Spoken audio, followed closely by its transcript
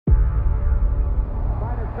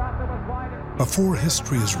Before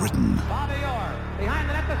history is written,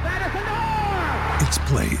 it's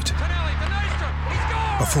played.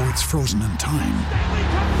 Before it's frozen in time,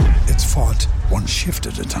 it's fought one shift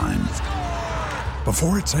at a time.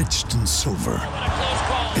 Before it's etched in silver,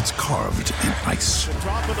 it's carved in ice.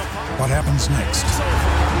 What happens next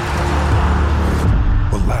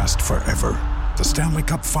will last forever. The Stanley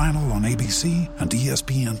Cup Final on ABC and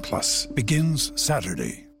ESPN Plus begins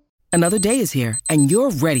Saturday. Another day is here, and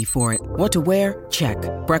you're ready for it. What to wear? Check.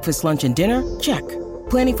 Breakfast, lunch, and dinner? Check.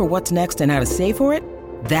 Planning for what's next and how to save for it?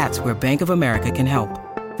 That's where Bank of America can help.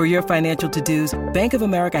 For your financial to-dos, Bank of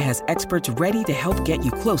America has experts ready to help get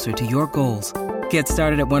you closer to your goals. Get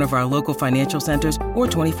started at one of our local financial centers or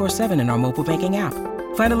 24/7 in our mobile banking app.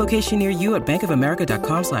 Find a location near you at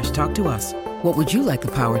bankofamerica.com/talktous. What would you like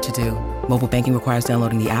the power to do? Mobile banking requires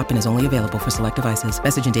downloading the app and is only available for select devices.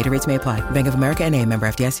 Message and data rates may apply. Bank of America N.A., member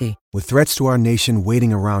FDIC. With threats to our nation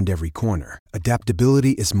waiting around every corner,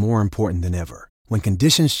 adaptability is more important than ever. When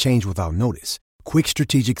conditions change without notice, quick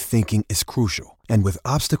strategic thinking is crucial. And with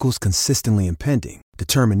obstacles consistently impending,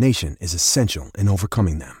 determination is essential in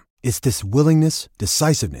overcoming them. It's this willingness,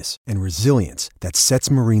 decisiveness, and resilience that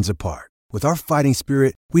sets Marines apart. With our fighting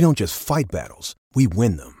spirit, we don't just fight battles, we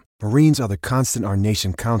win them. Marines are the constant our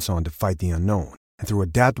nation counts on to fight the unknown. And through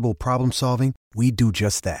adaptable problem solving, we do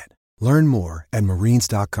just that. Learn more at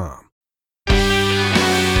marines.com.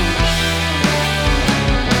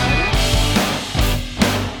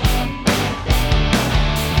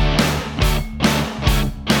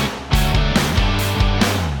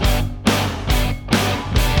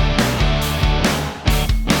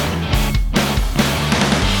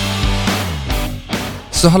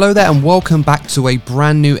 So hello there and welcome back to a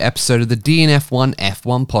brand new episode of the DNF1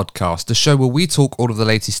 F1 podcast, the show where we talk all of the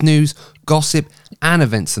latest news, gossip and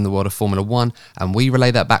events in the world of Formula 1, and we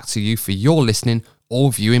relay that back to you for your listening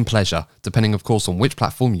or viewing pleasure, depending of course on which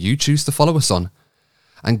platform you choose to follow us on.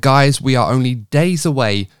 And guys, we are only days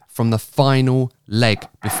away from the final leg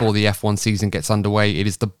before the F1 season gets underway. It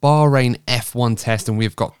is the Bahrain F1 test, and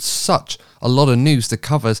we've got such a lot of news to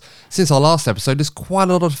cover. Since our last episode, there's quite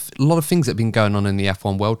a lot of things that have been going on in the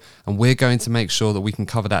F1 world, and we're going to make sure that we can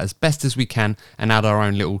cover that as best as we can and add our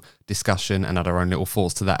own little discussion and add our own little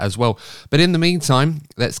thoughts to that as well. But in the meantime,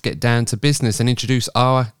 let's get down to business and introduce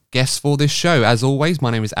our guests for this show. As always,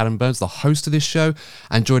 my name is Adam Burns, the host of this show,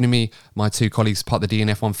 and joining me, my two colleagues, part of the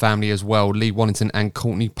DNF1 family as well, Lee Wallington and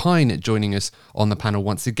Courtney Pine, joining us on the panel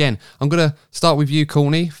once again. I'm going to start with you,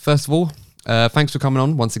 Courtney. First of all, thanks for coming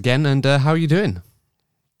on once again, and how are you doing?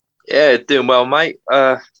 Yeah, doing well, mate.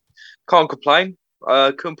 Can't complain.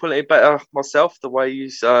 Couldn't put it any better myself, the way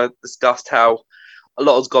you discussed how a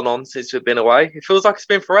lot has gone on since we've been away. It feels like it's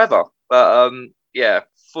been forever, but yeah,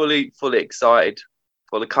 fully excited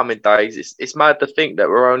for the coming days. It's mad to think that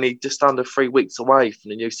we're only just under 3 weeks away from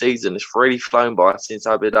the new season. It's really flown by since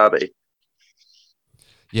Abu Dhabi.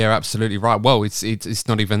 Yeah, absolutely right. Well, it's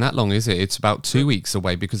not even that long, is it? It's about 2 weeks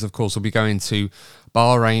away because, of course, we'll be going to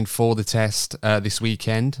Bahrain for the test this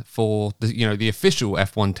weekend for the official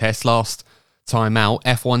F1 test. Last time out,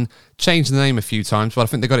 F1 changed the name a few times, but I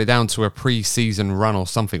think they got it down to a pre-season run or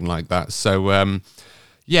something like that. So,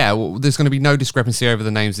 yeah, well, there's going to be no discrepancy over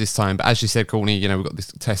the names this time. But as you said, Courtney, we've got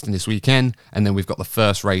this testing this weekend, and then we've got the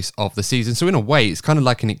first race of the season. So in a way, it's kind of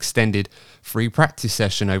like an extended free practice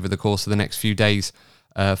session over the course of the next few days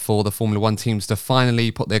for the Formula 1 teams to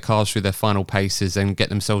finally put their cars through their final paces and get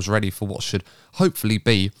themselves ready for what should hopefully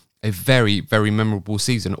be a very, very memorable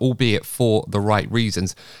season, albeit for the right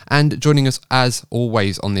reasons. And joining us, as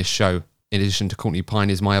always, on this show, in addition to Courtney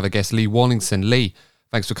Pine, is my other guest, Lee Wallington. Lee,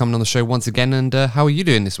 thanks for coming on the show once again, and how are you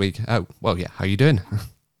doing this week? Oh, well, yeah, how are you doing?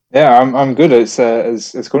 Yeah, I'm good. It's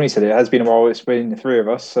as Courtney said, it has been a while. It's been the three of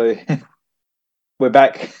us, so we're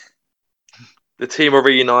back. The team are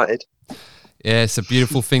reunited. Yeah, it's a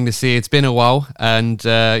beautiful thing to see. It's been a while, and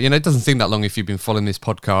it doesn't seem that long if you've been following this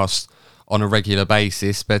podcast on a regular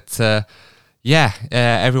basis, but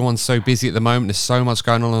everyone's so busy at the moment. There's so much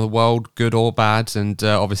going on in the world, good or bad, and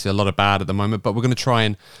obviously a lot of bad at the moment, but we're going to try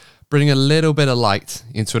and bring a little bit of light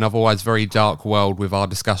into an otherwise very dark world with our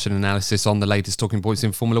discussion and analysis on the latest talking points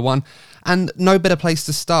in Formula 1. And no better place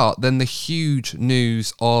to start than the huge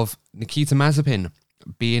news of Nikita Mazepin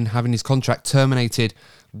having his contract terminated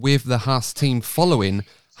with the Haas team following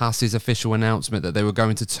Haas's official announcement that they were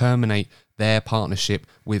going to terminate their partnership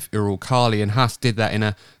with Uralkali. And Haas did that in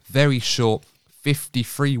a very short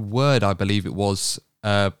 53-word, I believe it was,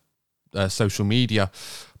 social media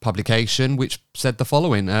publication, which said the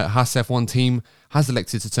following: Haas F1 team has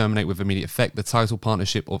elected to terminate with immediate effect the title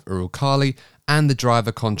partnership of Uralkali and the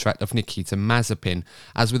driver contract of Nikita Mazepin.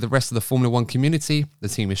 As with the rest of the Formula One community, the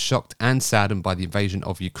team is shocked and saddened by the invasion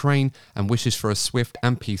of Ukraine and wishes for a swift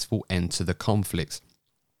and peaceful end to the conflict.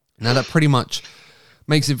 Now that pretty much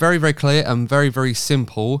makes it very, very clear and very, very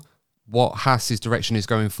simple what Haas's direction is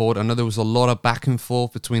going forward. I know there was a lot of back and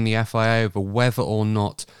forth between the FIA over whether or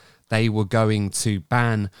not they were going to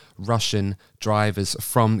ban Russian drivers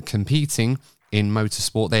from competing in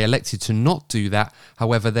motorsport. They elected to not do that.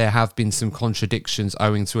 However, there have been some contradictions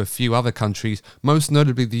owing to a few other countries, most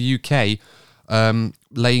notably the UK,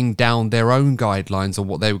 laying down their own guidelines on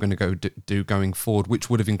what they were going to do going forward, which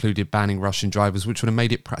would have included banning Russian drivers, which would have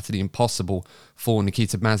made it practically impossible for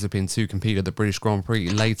Nikita Mazepin to compete at the British Grand Prix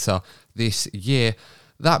later this year.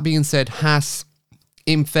 That being said, Haas,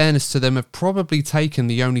 in fairness to them, have probably taken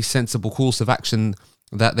the only sensible course of action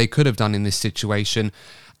that they could have done in this situation,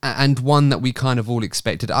 and one that we kind of all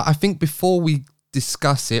expected. I think before we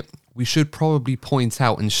discuss it, we should probably point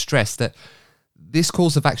out and stress that this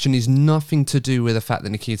course of action is nothing to do with the fact that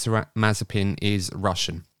Nikita Mazepin is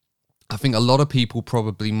Russian. I think a lot of people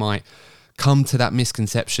probably might come to that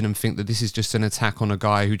misconception and think that this is just an attack on a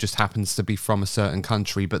guy who just happens to be from a certain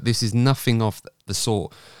country, but this is nothing of the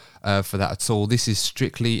sort for that at all. This is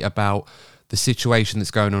strictly about the situation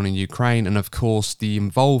that's going on in Ukraine and, of course, the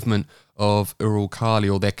involvement of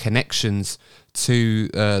Uralkali, or their connections to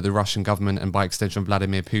the Russian government and, by extension,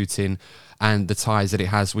 Vladimir Putin, and the ties that it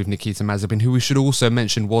has with Nikita Mazepin, who we should also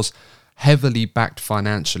mention was heavily backed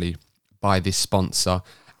financially by this sponsor.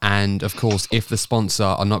 And, of course, if the sponsor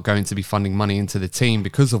are not going to be funding money into the team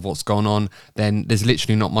because of what's gone on, then there's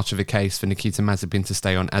literally not much of a case for Nikita Mazepin to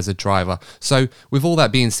stay on as a driver. So, with all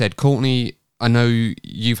that being said, Courtney, I know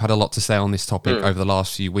you've had a lot to say on this topic over the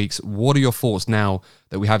last few weeks. What are your thoughts now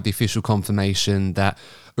that we have the official confirmation that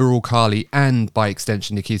Uralkali and, by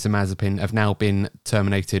extension, Nikita Mazepin have now been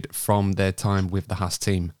terminated from their time with the Haas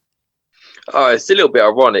team? It's a little bit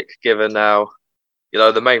ironic given now,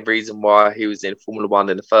 the main reason why he was in Formula One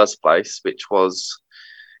in the first place, which was,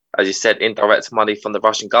 as you said, indirect money from the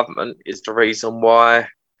Russian government, is the reason why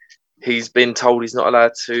he's been told he's not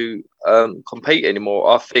allowed to compete anymore.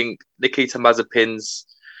 I think Nikita Mazepin's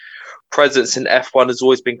presence in F1 has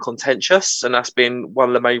always been contentious, and that's been one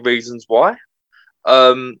of the main reasons why.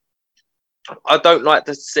 I don't like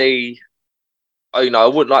to see, I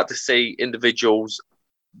wouldn't like to see individuals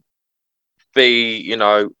be,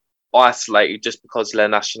 isolated just because of their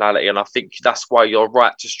nationality. And I think that's why you're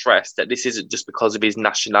right to stress that this isn't just because of his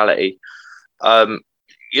nationality.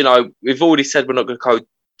 We've already said we're not going to go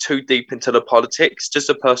too deep into the politics, just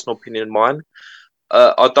a personal opinion of mine.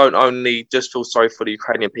 I don't only just feel sorry for the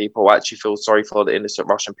Ukrainian people, I actually feel sorry for the innocent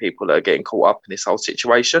Russian people that are getting caught up in this whole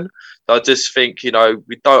situation. So I just think, I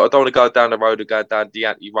don't want to go down the road of going down the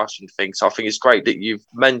anti-Russian thing. So I think it's great that you've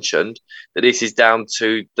mentioned that this is down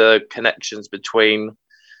to the connections between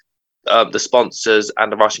the sponsors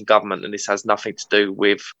and the Russian government, and this has nothing to do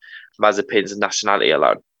with Mazepin's nationality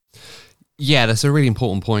alone. Yeah, that's a really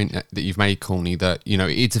important point that you've made, Corny, that,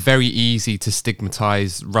 it's very easy to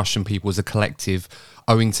stigmatize Russian people as a collective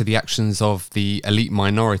owing to the actions of the elite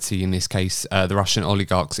minority, in this case, the Russian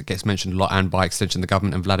oligarchs. It gets mentioned a lot, and by extension, the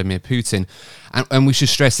government and Vladimir Putin. And we should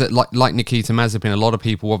stress that, like Nikita Mazepin, a lot of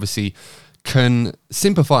people obviously can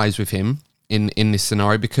sympathize with him in this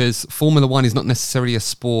scenario, because Formula One is not necessarily a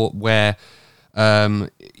sport where,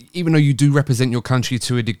 even though you do represent your country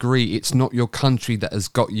to a degree, it's not your country that has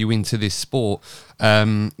got you into this sport.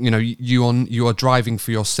 You are driving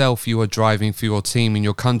for yourself, you are driving for your team, and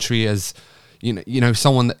your country as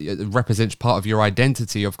someone that represents part of your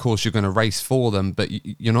identity. Of course, you're going to race for them, but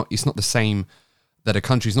you're not. It's not the same. That a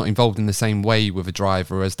country's not involved in the same way with a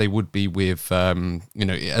driver as they would be with,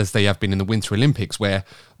 as they have been in the Winter Olympics, where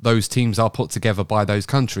those teams are put together by those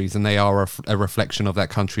countries and they are a reflection of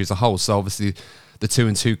that country as a whole. So obviously the two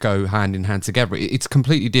and two go hand in hand together. It's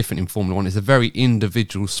completely different in Formula One. It's a very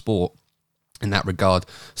individual sport in that regard.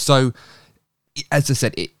 So, as I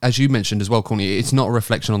said, as you mentioned as well, Corny, it's not a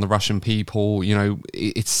reflection on the Russian people.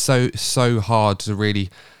 It's so hard to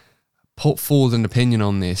really put forward an opinion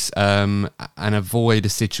on this and avoid a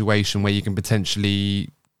situation where you can potentially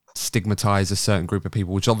stigmatize a certain group of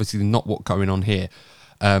people, which obviously is not what's going on here.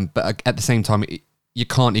 But at the same time, you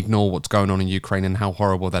can't ignore what's going on in Ukraine and how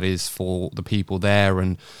horrible that is for the people there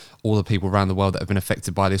and all the people around the world that have been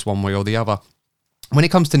affected by this one way or the other. When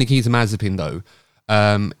it comes to Nikita Mazepin, though,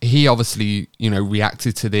 he obviously,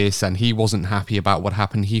 reacted to this and he wasn't happy about what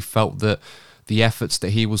happened. He felt that the efforts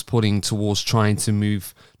that he was putting towards trying to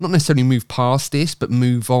not necessarily move past this, but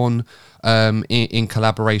move on in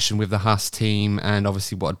collaboration with the Haas team and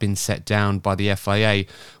obviously what had been set down by the FIA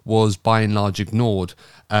was by and large ignored.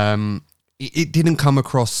 it didn't come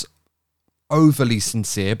across overly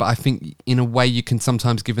sincere, but I think in a way you can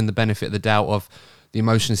sometimes give him the benefit of the doubt of the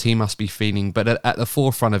emotions he must be feeling. But at the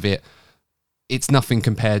forefront of it, it's nothing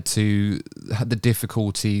compared to the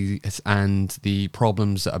difficulties and the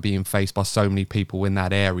problems that are being faced by so many people in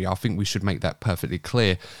that area. I think we should make that perfectly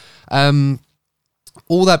clear.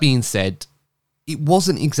 All that being said, it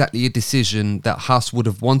wasn't exactly a decision that Haas would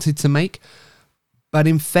have wanted to make. But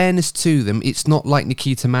in fairness to them, it's not like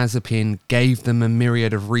Nikita Mazepin gave them a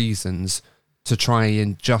myriad of reasons to try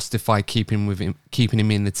and justify keeping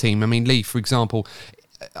him in the team. I mean, Lee, for example,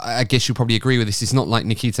 I guess you probably agree with this. It's not like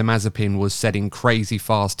Nikita Mazepin was setting crazy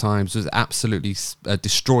fast times, was absolutely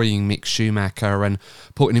destroying Mick Schumacher and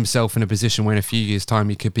putting himself in a position where in a few years' time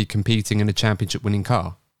he could be competing in a championship-winning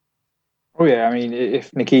car. Oh yeah, I mean,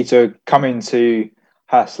 if Nikita come into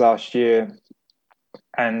Haas last year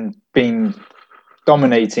and been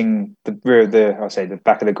dominating the rear of the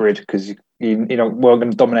back of the grid, because we're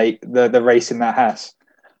going to dominate the race in that Haas.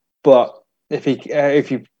 But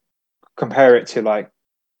if you compare it to like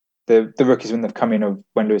the rookies when they've come in, of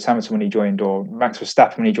when Lewis Hamilton when he joined, or Max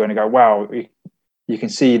Verstappen when he joined, and go, wow, you can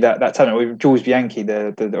see that talent. With Jules Bianchi,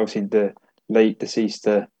 the obviously the late deceased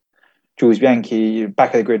Jules Bianchi,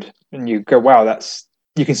 back of the grid, and you go, wow,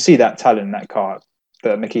 you can see that talent in that car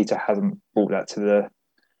that Nikita hasn't brought that to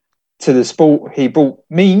the sport. He brought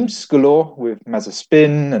memes galore with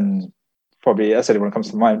Mazepin, and probably that's the only one that comes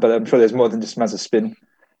to mind, but I'm sure there's more than just Mazepin.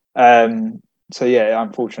 So yeah,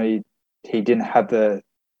 unfortunately, he didn't have the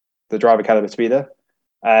driver caliber to be there.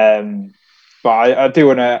 But I do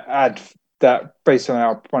want to add that based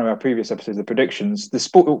on one of our previous episodes, the predictions, the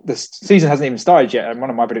season hasn't even started yet, and one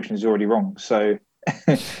of my predictions is already wrong. So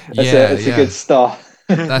it's a good start.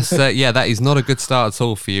 That is not a good start at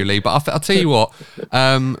all for you, Lee. But I'll tell you what,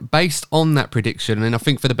 based on that prediction, and I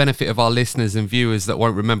think for the benefit of our listeners and viewers that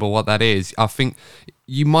won't remember what that is, I think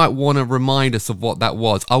you might want to remind us of what that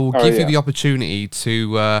was. I will give you the opportunity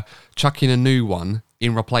to chuck in a new one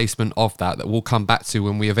in replacement of that we'll come back to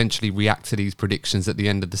when we eventually react to these predictions at the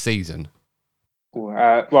end of the season.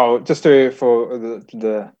 Well, just for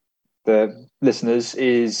the listeners,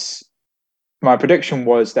 is my prediction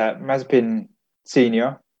was that Mazepin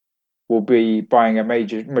Senior will be buying a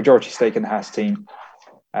majority stake in the Haas team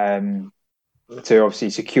to obviously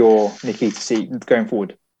secure Nikita's seat going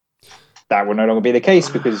forward. That will no longer be the case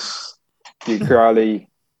because Ducati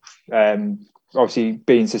obviously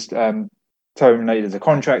being terminated as a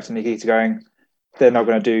contract and Nikita going, they're not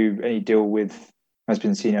going to do any deal with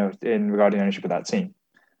Mazepin Senior in regarding ownership of that team.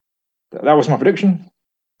 That was my prediction.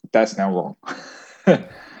 That's now wrong.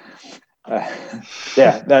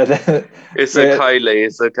 It's okay, Lee.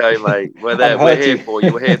 It's okay, mate. We're there. We're here for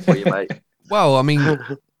you. We're here for you, mate. Well, I mean,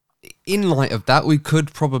 in light of that, we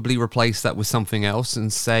could probably replace that with something else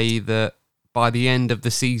and say that by the end of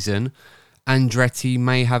the season, Andretti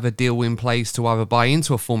may have a deal in place to either buy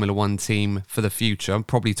into a Formula One team for the future,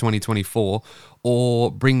 probably 2024,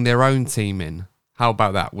 or bring their own team in. How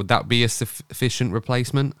about that? Would that be a sufficient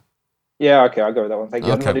replacement? Yeah, okay, I'll go with that one. Thank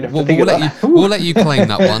you. Okay, we'll let you claim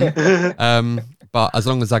that one. But as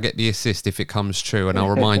long as I get the assist if it comes true, and I'll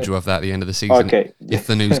remind you of that at the end of the season if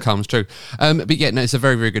the news comes true. But yeah, no, it's a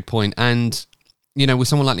very, very good point. And, you know, with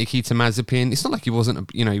someone like Nikita Mazepin, it's not like he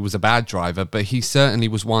wasn't, he was a bad driver, but he certainly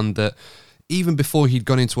was one that even before he'd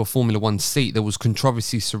gone into a Formula One seat, there was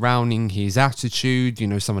controversy surrounding his attitude,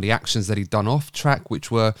 some of the actions that he'd done off track,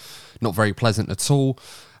 which were not very pleasant at all.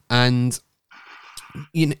 And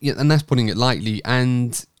and that's putting it lightly.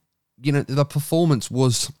 And, the performance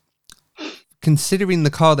was, considering the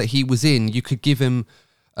car that he was in, you could give him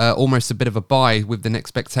almost a bit of a buy with an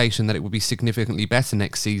expectation that it would be significantly better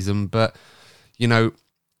next season. But,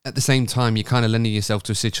 at the same time, you're kind of lending yourself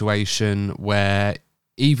to a situation where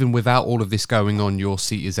even without all of this going on, your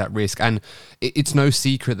seat is at risk. And it's no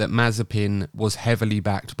secret that Mazepin was heavily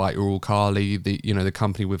backed by Uralkali, the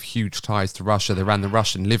company with huge ties to Russia. They ran the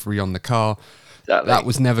Russian livery on the car. Exactly. That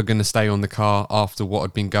was never going to stay on the car after what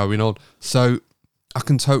had been going on. So I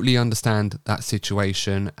can totally understand that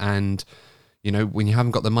situation. And, when you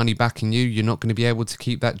haven't got the money backing you, you're not going to be able to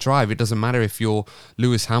keep that drive. It doesn't matter if you're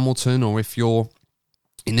Lewis Hamilton or if you're,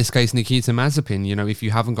 in this case, Nikita Mazepin. If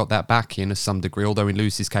you haven't got that back in to some degree, although in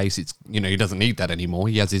Lewis's case, it's, he doesn't need that anymore.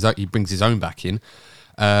 He brings his own back in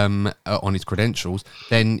on his credentials.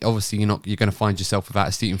 Then obviously you're going to find yourself without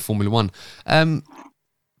a seat in Formula One.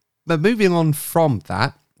 But moving on from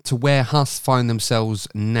that to where Haas find themselves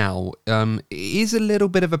now, it is a little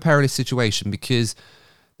bit of a perilous situation because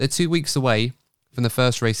they're 2 weeks away from the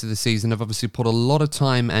first race of the season. They've obviously put a lot of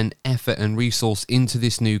time and effort and resource into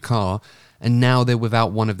this new car, and now they're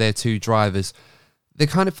without one of their two drivers. they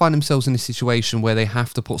kind of find themselves in a situation where they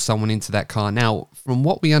have to put someone into that car. Now, from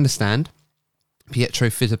what we understand, Pietro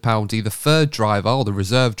Fittipaldi, the third driver or the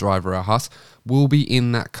reserve driver at Haas, will be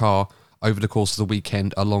in that car over the course of the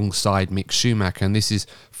weekend alongside Mick Schumacher. And this is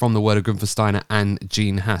from the word of Gunther Steiner and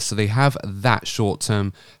Gene Haas. So they have that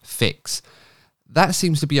short-term fix. That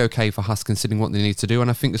seems to be okay for Haas considering what they need to do. And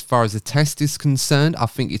I think as far as the test is concerned, I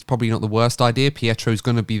think it's probably not the worst idea. Pietro's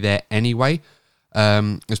going to be there anyway.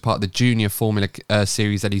 As part of the junior Formula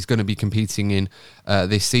series that he's going to be competing in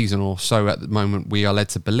this season, or so at the moment we are led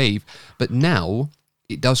to believe. But now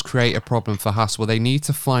it does create a problem for Haas where they need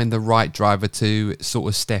to find the right driver to sort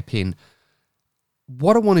of step in.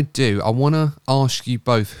 What I want to do, I want to ask you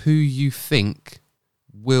both who you think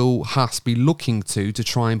will Haas be looking to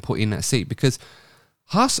try and put in that seat, because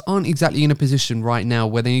Haas aren't exactly in a position right now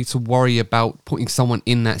where they need to worry about putting someone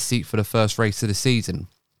in that seat for the first race of the season.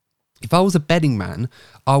 If I was a betting man,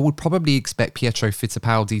 I would probably expect Pietro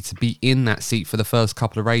Fittipaldi to be in that seat for the first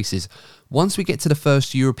couple of races. Once we get to the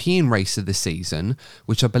first European race of the season,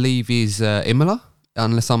 which I believe is Imola,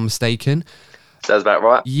 unless I'm mistaken. Sounds about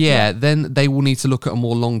right. Yeah, then they will need to look at a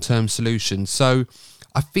more long-term solution. So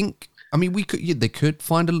I think, they could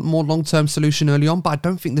find a more long-term solution early on, but I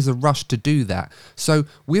don't think there's a rush to do that. So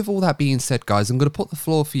with all that being said, guys, I'm going to put the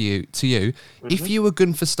floor to you. If you were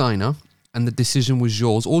Gunther Steiner and the decision was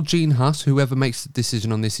yours, or Gene Haas, whoever makes the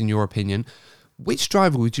decision on this in your opinion, which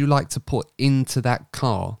driver would you like to put into that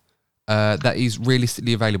car that is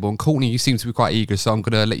realistically available? And Courtney, you seem to be quite eager, so I'm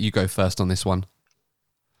going to let you go first on this one.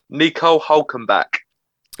 Nico Hülkenberg.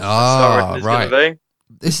 Right.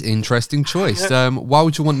 This is an interesting choice. Why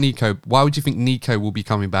would you want Nico? Why would you think Nico will be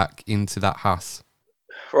coming back into that Haas?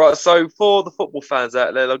 Right, so for the football fans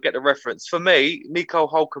out there, they'll get the reference. For me, Nico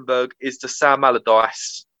Hülkenberg is the Sam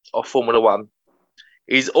Allardyce of Formula One.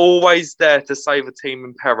 He's always there to save a team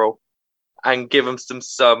in peril and give them some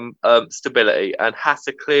stability. And Haas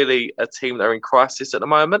are clearly a team that are in crisis at the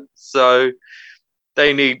moment. So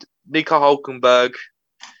they need Nico Hülkenberg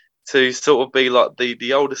to sort of be like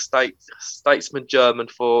the older statesman German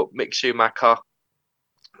for Mick Schumacher,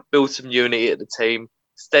 build some unity at the team,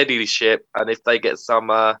 steady the ship, and if they get some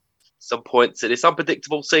points in this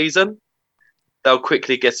unpredictable season, they'll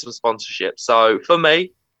quickly get some sponsorship. So for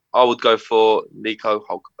me, I would go for Nico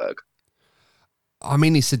Hülkenberg.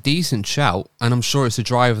 It's a decent shout, and I'm sure it's a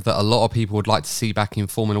driver that a lot of people would like to see back in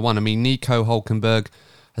Formula One. Nico Hülkenberg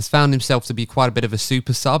has found himself to be quite a bit of a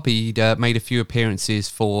super sub. He'd made a few appearances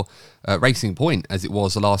for Racing Point, as it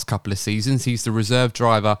was the last couple of seasons. He's the reserve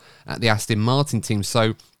driver at the Aston Martin team,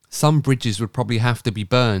 so some bridges would probably have to be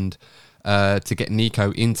burned to get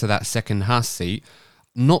Nico into that second Haas seat.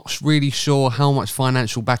 Not really sure how much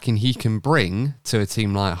financial backing he can bring to a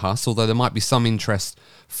team like Haas, although there might be some interest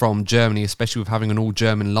from Germany, especially with having an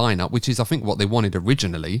all-German lineup, which is, I think, what they wanted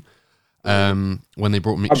originally when they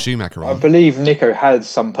brought Mick Schumacher on. I believe Nico had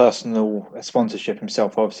some personal sponsorship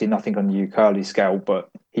himself, obviously nothing on the Ucali scale, but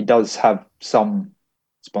he does have some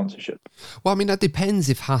sponsorship. Well, that depends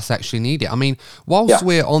if Haas actually need it. Whilst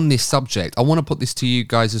we're on this subject, I want to put this to you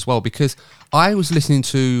guys as well, because I was listening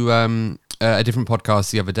to a different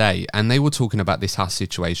podcast the other day, and they were talking about this Haas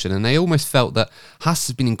situation, and they almost felt that Haas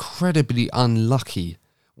has been incredibly unlucky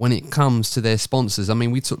when it comes to their sponsors.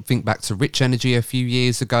 We think back to Rich Energy a few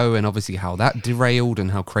years ago, and obviously how that derailed and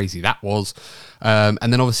how crazy that was. And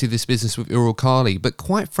then obviously this business with Uralkali. But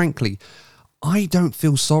quite frankly, I don't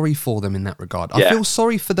feel sorry for them in that regard. I feel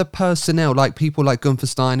sorry for the personnel, like people like Gunther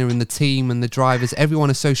Steiner and the team and the drivers, everyone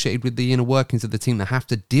associated with the inner workings of the team that have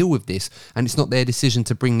to deal with this, and it's not their decision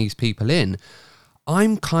to bring these people in.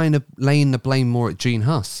 I'm kind of laying the blame more at Gene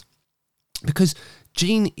Haas, because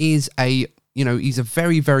Gene is he's a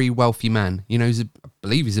very, very wealthy man. I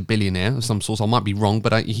believe he's a billionaire of some sort. I might be wrong,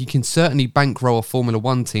 but he can certainly bankroll a Formula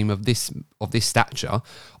One team of this stature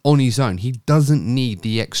on his own. He doesn't need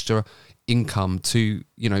the extra income to,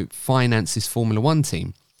 finance this Formula One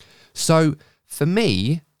team. So for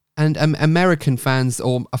me, and American fans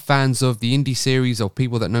or fans of the Indy series or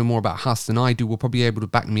people that know more about Haas than I do will probably be able to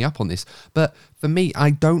back me up on this. But for me,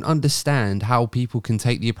 I don't understand how people can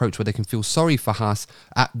take the approach where they can feel sorry for Haas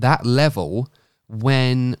at that level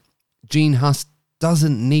when Gene Haas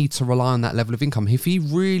doesn't need to rely on that level of income. If he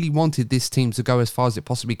really wanted this team to go as far as it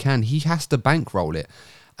possibly can, he has to bankroll it.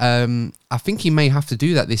 I think he may have to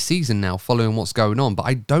do that this season now, following what's going on, but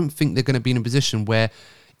I don't think they're going to be in a position where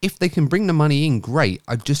if they can bring the money in, great.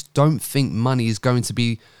 I just don't think money is going to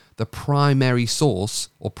be the primary source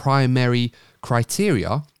or primary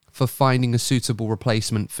criteria for finding a suitable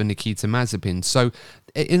replacement for Nikita Mazepin. So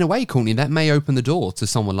in a way, Courtney, that may open the door to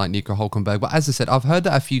someone like Nico Hülkenberg. But as I said, I've heard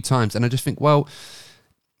that a few times, and I just think, well,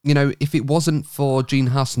 if it wasn't for Gene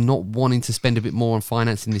Haas not wanting to spend a bit more on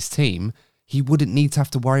financing this team, he wouldn't need to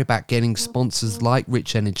have to worry about getting sponsors like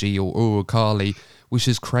Rich Energy or Uralkali, which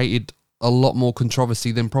has created a lot more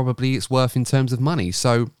controversy than probably it's worth in terms of money.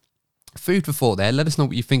 So, food for thought there. Let us know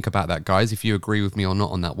what you think about that, guys, if you agree with me or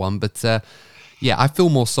not on that one. But yeah, I feel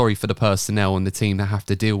more sorry for the personnel and the team that have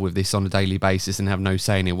to deal with this on a daily basis and have no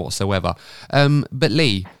say in it whatsoever. But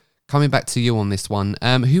Lee, coming back to you on this one,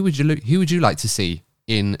 who would you like to see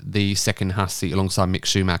in the second Haas seat alongside Mick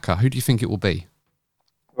Schumacher? Who do you think it will be?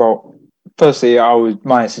 Well, firstly,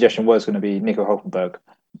 my suggestion was going to be Nico Hulkenberg,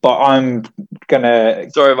 but I'm gonna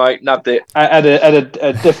nabbed it. Add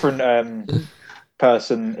a different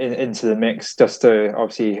person into the mix, just to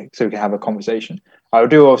obviously so we can have a conversation. I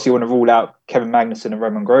do obviously want to rule out Kevin Magnussen and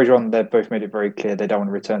Roman Grosjean. They've both made it very clear they don't want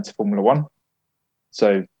to return to Formula One,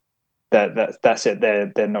 so that's it.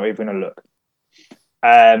 They're not even going to look.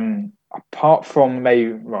 Apart from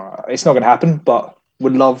maybe, well, it's not going to happen, but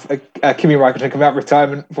would love Kimi Räikkönen to come out of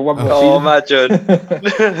retirement for one more season. Oh,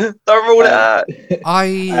 imagine! Don't rule it out.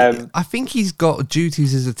 I think he's got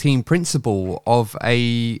duties as a team principal of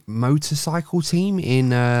a motorcycle team in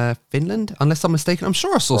Finland, unless I'm mistaken. I'm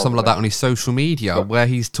sure I saw something like that on his social media where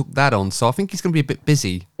he's took that on. So I think he's going to be a bit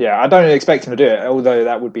busy. Yeah, I don't expect him to do it, although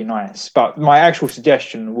that would be nice. But my actual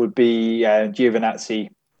suggestion would be Giovinazzi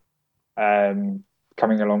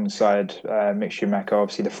coming alongside Mick Schumacher.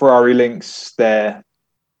 Obviously, the Ferrari links there,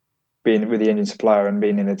 being with the engine supplier and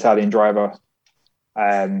being an Italian driver.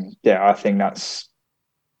 I think that's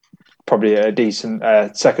probably a decent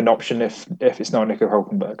second option if it's not Nico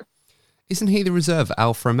Hulkenberg. Isn't he the reserve at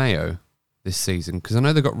Alfa Romeo this season? Because I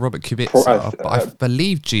know they've got Robert Kubica, but I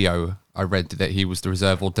believe Gio, I read that he was the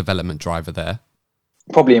reserve or development driver there.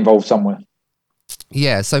 Probably involved somewhere.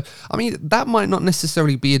 Yeah, so, I mean, that might not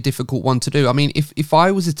necessarily be a difficult one to do. I mean, if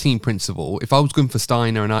I was a team principal, if I was going for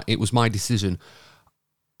Steiner and it was my decision,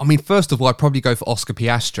 I mean, first of all, I'd probably go for Oscar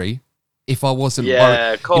Piastri. If I wasn't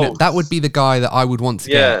worried, that would be the guy that I would want to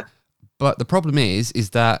get. But the problem is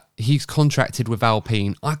that he's contracted with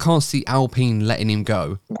Alpine. I can't see Alpine letting him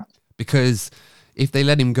go, because if they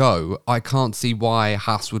let him go, I can't see why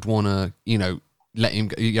Haas would want to, let him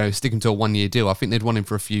go, stick him to a 1-year deal. I think they'd want him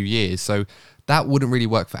for a few years. So that wouldn't really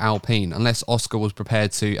work for Alpine unless Oscar was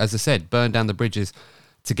prepared to, as I said, burn down the bridges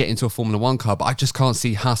to get into a Formula One car. But I just can't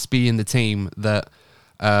see Haas being the team that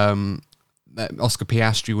Oscar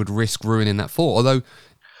Piastri would risk ruining that for. Although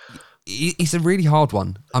it's a really hard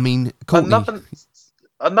one. I mean, another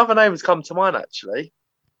name has come to mind actually.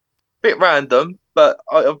 Bit random, but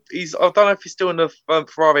I don't know if he's still in the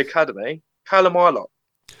Ferrari Academy. Callum Ilott.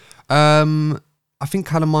 I think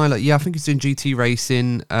Callum Ilott. Yeah, I think he's doing GT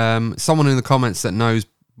racing. Someone in the comments that knows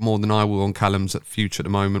more than I will on Callum's future at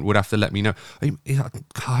the moment would have to let me know. I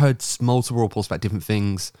heard multiple reports about different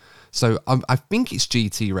things. So I think it's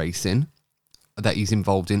GT racing that he's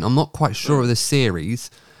involved in. I'm not quite sure of the series,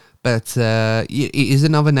 but it is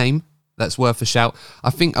another name that's worth a shout.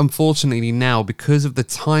 I think, unfortunately, now, because of the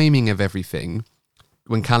timing of everything,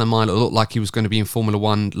 when Callum Ilott looked like he was going to be in Formula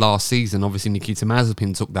One last season, obviously Nikita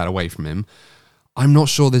Mazepin took that away from him. I'm not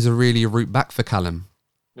sure there's really a route back for Callum.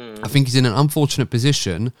 I think he's in an unfortunate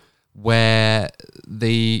position where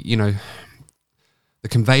the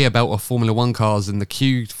conveyor belt of Formula One cars and the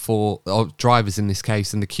queue for drivers in this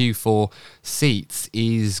case and the queue for seats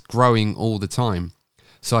is growing all the time.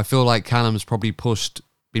 So I feel like Callum's probably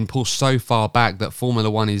been pushed so far back that Formula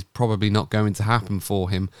One is probably not going to happen for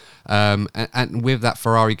him. And with that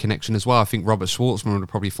Ferrari connection as well, I think Robert Schwartzman would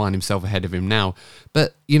probably find himself ahead of him now.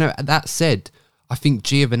 But, that said, I think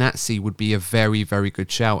Giovinazzi would be a very, very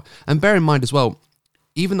good shout. And bear in mind as well,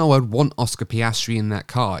 even though I'd want Oscar Piastri in that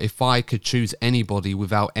car, if I could choose anybody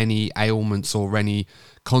without any ailments or any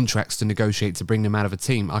contracts to negotiate to bring them out of a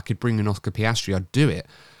team, I could bring in Oscar Piastri, I'd do it.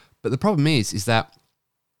 But the problem is that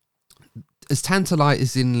as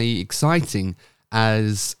tantalizingly exciting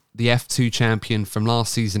as the F2 champion from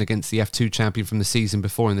last season against the F2 champion from the season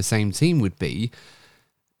before in the same team would be,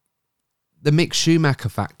 the Mick Schumacher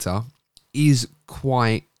factor is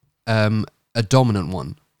quite a dominant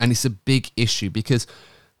one. And it's a big issue because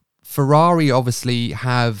Ferrari obviously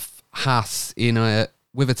have Haas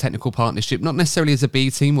with a technical partnership, not necessarily as a B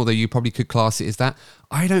team, although you probably could class it as that.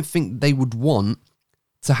 I don't think they would want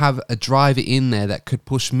to have a driver in there that could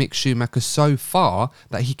push Mick Schumacher so far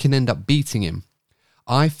that he can end up beating him.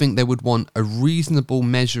 I think they would want a reasonable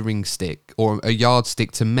measuring stick or a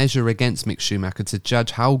yardstick to measure against Mick Schumacher to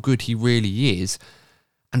judge how good he really is.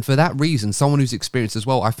 And for that reason, someone who's experienced as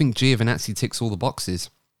well, I think Giovinazzi ticks all the boxes.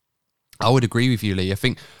 I would agree with you, Lee. I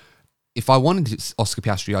think if I wanted Oscar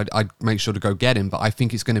Piastri, I'd make sure to go get him, but I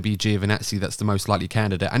think it's going to be Giovinazzi that's the most likely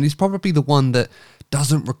candidate, and he's probably the one that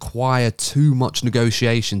doesn't require too much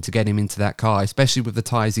negotiation to get him into that car, especially with the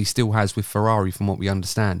ties he still has with Ferrari, from what we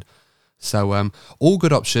understand. So, all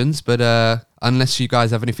good options, but unless you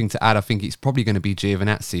guys have anything to add, I think it's probably going to be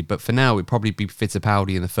Giovinazzi, but for now, it'd probably be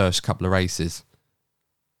Fittipaldi in the first couple of races.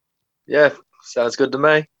 Yeah, sounds good to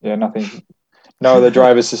me. Yeah, nothing. No other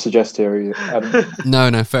drivers to suggest here, Adam.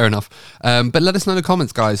 No, fair enough. But let us know in the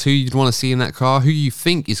comments, guys, who you'd want to see in that car, who you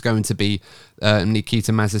think is going to be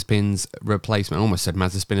Nikita Mazepin's replacement. I almost said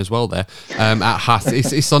Mazepin as well there. At Haas,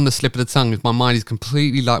 it's on the slip of the tongue. My mind is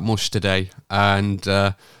completely like mush today, and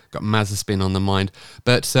got Mazepin on the mind.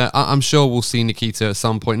 But I'm sure we'll see Nikita at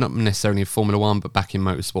some point, not necessarily in Formula One, but back in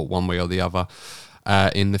motorsport one way or the other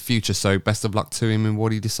in the future. So best of luck to him in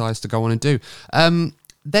what he decides to go on and do.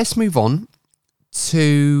 Let's move on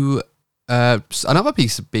to another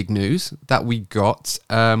piece of big news that we got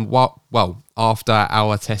after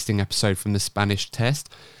our testing episode from the Spanish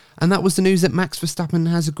test, and that was the news that Max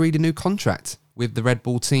Verstappen has agreed a new contract with the Red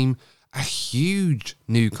Bull team, a huge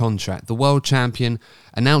new contract. The world champion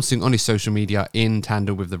announcing on his social media in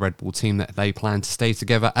tandem with the Red Bull team that they plan to stay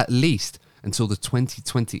together at least until the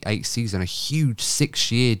 2028 season, a huge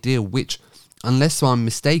 6-year deal, which, unless I'm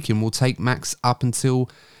mistaken, will take Max up until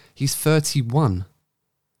he's 31.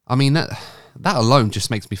 I mean, that alone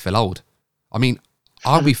just makes me feel old. I mean,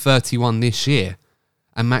 I'll be 31 this year,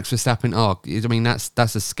 and Max Verstappen, I mean,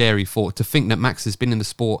 that's a scary thought. To think that Max has been in the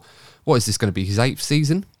sport, what is this going to be, his 8th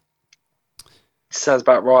season? Sounds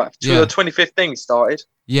about right. 2015 started.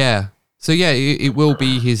 Yeah. So, yeah, it will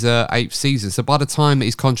be his 8th season. So by the time that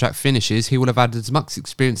his contract finishes, he will have had as much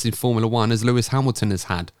experience in Formula One as Lewis Hamilton has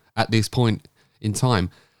had at this point in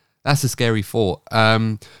time. That's a scary thought.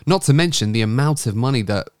 Not to mention the amount of money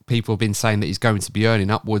that people have been saying that he's going to be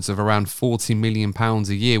earning, upwards of around £40 million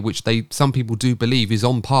a year, which some people do believe is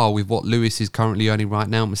on par with what Lewis is currently earning right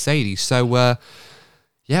now at Mercedes. So,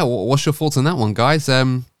 what's your thoughts on that one, guys?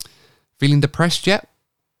 Feeling depressed yet?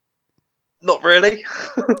 Not really,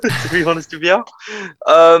 to be honest with you.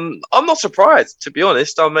 I'm not surprised, to be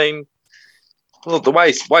honest. I mean, well, the way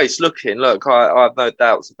it's looking, look, I have no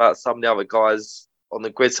doubts about some of the other guys on the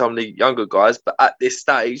grid, some of the younger guys, but at this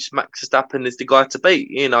stage, Max Verstappen is the guy to beat.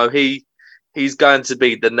 You know, he's going to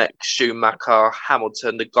be the next Schumacher,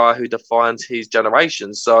 Hamilton, the guy who defines his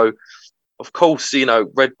generation. So, of course, you know,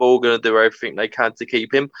 Red Bull are going to do everything they can to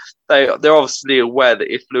keep him. They're obviously aware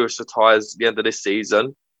that if Lewis retires at the end of this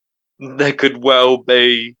season, there could well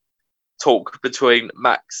be talk between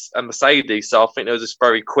Max and Mercedes. So I think they were just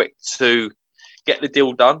very quick to get the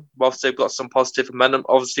deal done whilst they've got some positive momentum,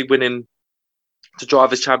 obviously winning the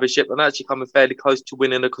Drivers' Championship and actually coming fairly close to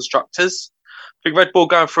winning the Constructors. I think Red Bull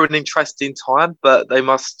going through an interesting time, but they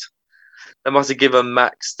must have given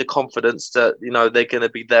Max the confidence that, you know, they're going to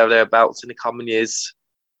be thereabouts in the coming years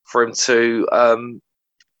for him to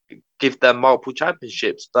give them multiple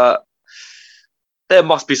championships. But there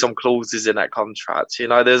must be some clauses in that contract. You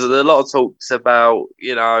know, there's a lot of talks about,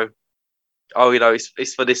 you know,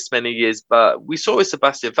 it's for this many years, but we saw with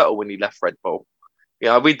Sebastian Vettel when he left Red Bull. You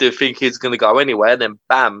know, we do think he's going to go anywhere, and then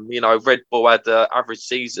bam, you know, Red Bull had the average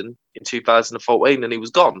season in 2014 and he was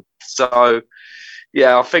gone. So,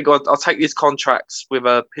 yeah, I think I'll take these contracts with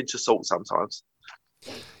a pinch of salt sometimes.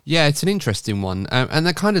 Yeah, it's an interesting one. And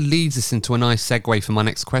that kind of leads us into a nice segue for my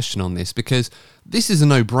next question on this, because this is a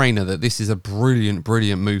no-brainer that this is a brilliant,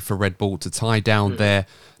 brilliant move for Red Bull to tie down their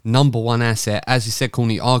number one asset. As you said,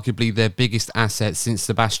 Courtney, arguably their biggest asset since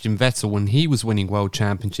Sebastian Vettel when he was winning world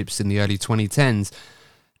championships in the early 2010s.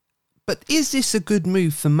 But is this a good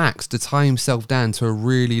move for Max to tie himself down to a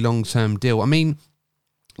really long-term deal? I mean,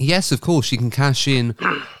 yes, of course, you can cash in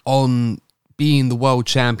on being the world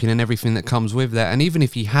champion and everything that comes with that. And even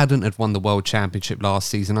if he hadn't have won the world championship last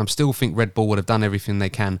season, I still think Red Bull would have done everything they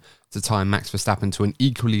can to tie Max Verstappen to an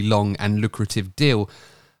equally long and lucrative deal.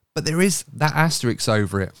 But there is that asterisk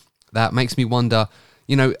over it that makes me wonder,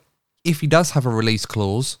 you know, if he does have a release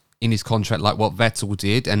clause in his contract like what Vettel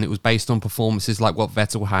did, and it was based on performances like what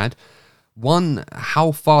Vettel had, one,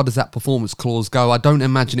 how far does that performance clause go? I don't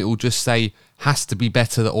imagine it will just say has to be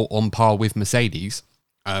better or on par with Mercedes.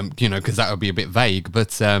 You know, because that would be a bit vague,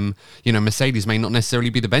 but, you know, Mercedes may not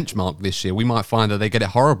necessarily be the benchmark this year. We might find that they get it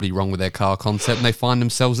horribly wrong with their car concept and they find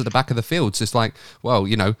themselves at the back of the field. It's just like, well,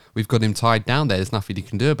 you know, we've got him tied down there. There's nothing you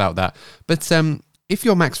can do about that. But if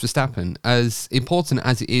you're Max Verstappen, as important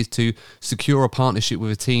as it is to secure a partnership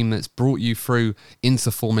with a team that's brought you through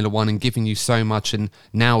into Formula One and given you so much and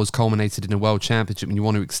now has culminated in a world championship and you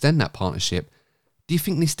want to extend that partnership, do you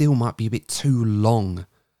think this deal might be a bit too long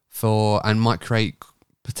and might create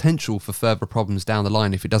potential for further problems down the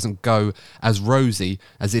line if it doesn't go as rosy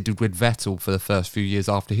as it did with Vettel for the first few years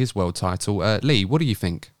after his world title. Lee, what do you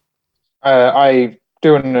think? I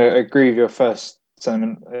do want to agree with your first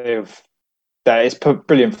sentiment of that it's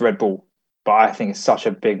brilliant for Red Bull, but I think it's such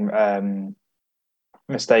a big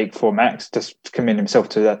mistake for Max just committing himself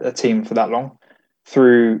to a team for that long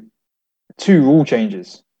through 2 rule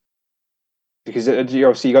changes. Because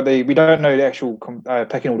obviously we don't know the actual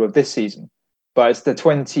pecking order of this season, but it's the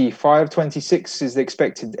 25, 26 is the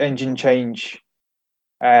expected engine change,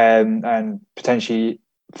 and potentially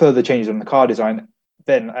further changes on the car design.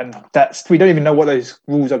 And we don't even know what those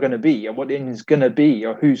rules are going to be, or what the engine's going to be,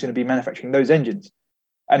 or who's going to be manufacturing those engines.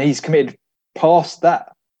 And he's committed past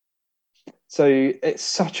that, so it's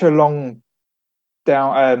such a long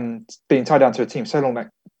down, being tied down to a team so long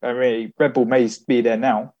that Red Bull may be there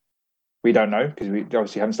now. We don't know because we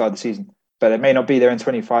obviously haven't started the season, but it may not be there in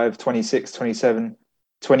 25, 26, 27,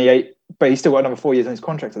 28. But he's still got another 4 years on his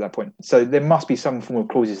contract at that point, so there must be some form of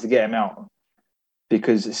clauses to get him out,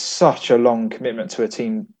 because it's such a long commitment to a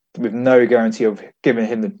team with no guarantee of giving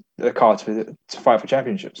him the car to fight for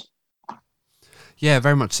championships. Yeah,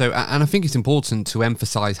 very much so. And I think it's important to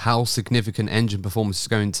emphasise how significant engine performance is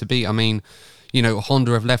going to be. I mean, you know,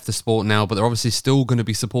 Honda have left the sport now, but they're obviously still going to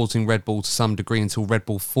be supporting Red Bull to some degree until Red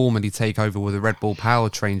Bull formally take over with a Red Bull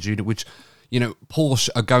powertrains unit, which, you know, Porsche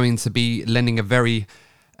are going to be lending a very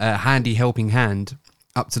handy helping hand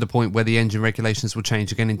up to the point where the engine regulations will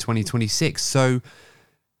change again in 2026. So,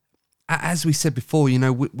 as we said before, you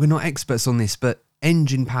know, we're not experts on this, but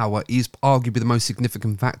engine power is arguably the most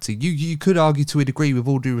significant factor. You could argue to a degree, with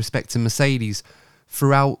all due respect to Mercedes,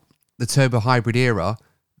 throughout the turbo hybrid era,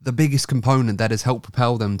 the biggest component that has helped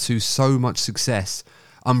propel them to so much success,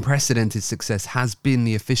 unprecedented success, has been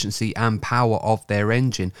the efficiency and power of their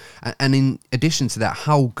engine. And in addition to that,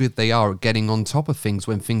 how good they are at getting on top of things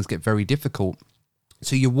when things get very difficult.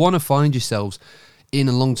 So you want to find yourselves in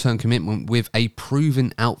a long-term commitment with a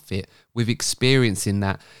proven outfit, with experience in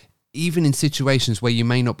that. Even in situations where you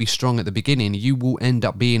may not be strong at the beginning, you will end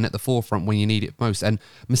up being at the forefront when you need it most. And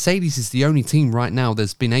Mercedes is the only team right now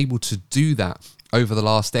that's been able to do that over the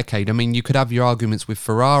last decade. I mean, you could have your arguments with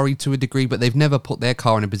Ferrari to a degree, but they've never put their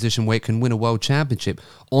car in a position where it can win a world championship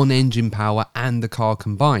on engine power and the car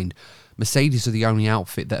combined. Mercedes are the only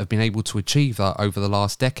outfit that have been able to achieve that over the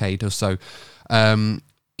last decade or so.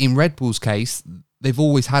 In Red Bull's case, they've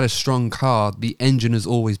always had a strong car. The engine has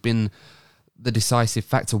always been the decisive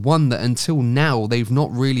factor, one that until now they've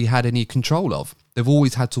not really had any control of. They've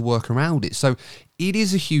always had to work around it. So it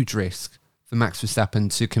is a huge risk for Max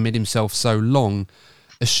Verstappen to commit himself so long,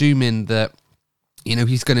 assuming that, you know,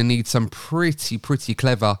 he's going to need some pretty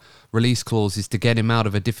clever release clauses to get him out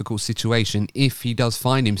of a difficult situation if he does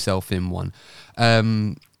find himself in one.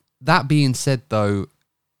 That being said, though,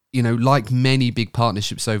 you know, like many big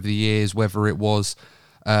partnerships over the years, whether it was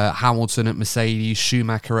Hamilton at Mercedes,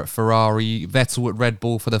 Schumacher at Ferrari, Vettel at Red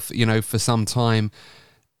Bull for some time,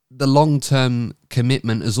 the long-term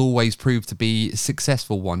commitment has always proved to be a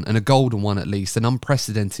successful one, and a golden one at least, an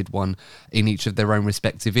unprecedented one in each of their own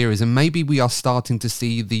respective eras. And maybe we are starting to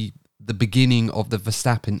see the beginning of the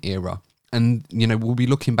Verstappen era. And, you know, we'll be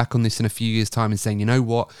looking back on this in a few years' time and saying, you know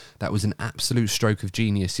what, that was an absolute stroke of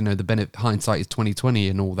genius. You know, the hindsight is 2020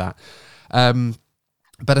 and all that.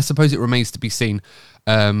 But I suppose it remains to be seen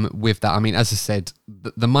with that. I mean, as I said,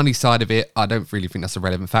 the money side of it, I don't really think that's a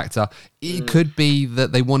relevant factor. It could be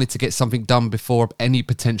that they wanted to get something done before any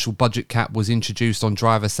potential budget cap was introduced on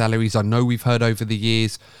driver salaries. I know we've heard over the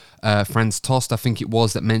years, Franz Tost, I think it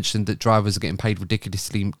was, that mentioned that drivers are getting paid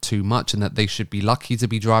ridiculously too much and that they should be lucky to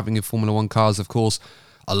be driving in Formula One cars. Of course,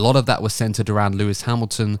 a lot of that was centered around Lewis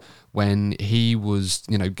Hamilton when he was,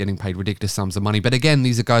 you know, getting paid ridiculous sums of money. But again,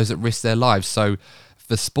 these are guys that risk their lives for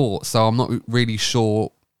sport. So I'm not really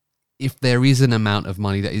sure if there is an amount of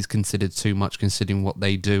money that is considered too much considering what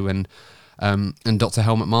they do. And Dr.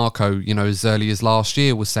 Helmut Marko, you know, as early as last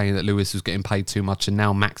year was saying that Lewis was getting paid too much, and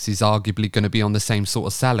now Max is arguably going to be on the same sort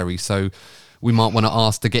of salary. So we might want to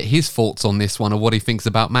ask to get his thoughts on this one, or what he thinks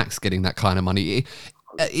about Max getting that kind of money.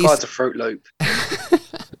 It's a Fruit Loop.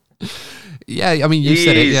 Yeah, I mean, you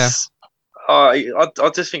said it, yeah. I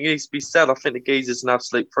just think it needs to be said. I think the geezer's an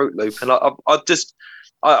absolute Fruit Loop. And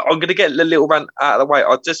I'm going to get a little rant out of the way.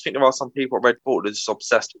 I just think there are some people at Red Bull that are just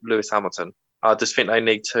obsessed with Lewis Hamilton. I just think they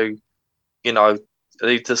need to, you know,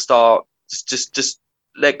 start, just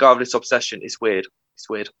let go of this obsession. It's weird.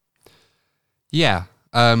 Yeah.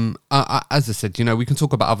 As I said, you know, we can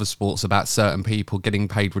talk about other sports, about certain people getting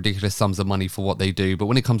paid ridiculous sums of money for what they do. But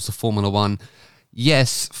when it comes to Formula One,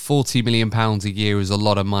 yes, £40 million a year is a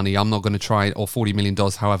lot of money. I'm not going to try, or $40 million,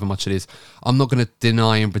 however much it is. I'm not going to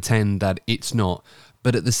deny and pretend that it's not.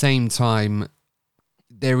 But at the same time,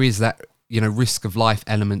 there is that, risk of life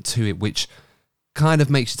element to it, which kind of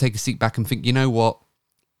makes you take a seat back and think, you know what?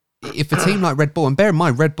 If a team like Red Bull, and bear in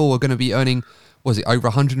mind, Red Bull are going to be earning, over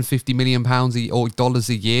 £150 million or dollars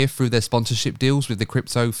a year through their sponsorship deals with the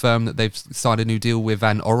crypto firm that they've signed a new deal with,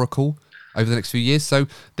 and Oracle, over the next few years. So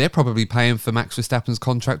they're probably paying for Max Verstappen's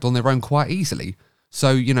contract on their own quite easily.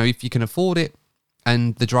 So, if you can afford it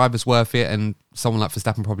and the driver's worth it, and someone like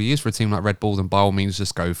Verstappen probably is for a team like Red Bull, then by all means,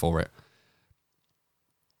 just go for it.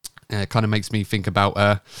 It kind of makes me think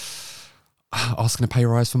about asking a pay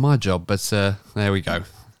rise for my job, but there we go.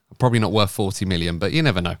 Probably not worth 40 million, but you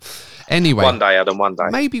never know. Anyway. One day, Adam, one day.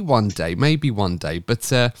 Maybe one day.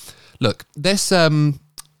 But look, let's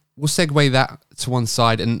we'll segue that to one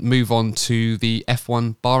side and move on to the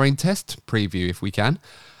F1 Bahrain test preview if we can.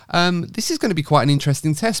 This is going to be quite an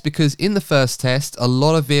interesting test because in the first test, a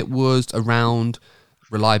lot of it was around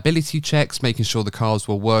reliability checks, making sure the cars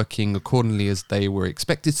were working accordingly as they were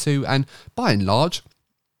expected to, and by and large,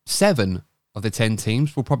 7 of the 10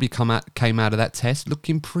 teams will probably came out of that test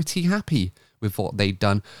looking pretty happy with what they'd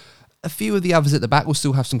done. A few of the others at the back will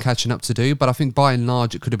still have some catching up to do, but I think by and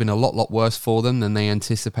large it could have been a lot worse for them than they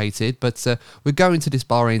anticipated. But we're going to this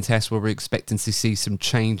Bahrain test where we're expecting to see some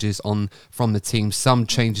changes from the team, some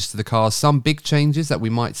changes to the cars, some big changes that we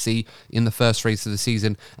might see in the first race of the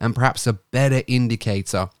season, and perhaps a better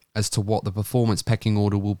indicator as to what the performance pecking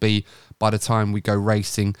order will be by the time we go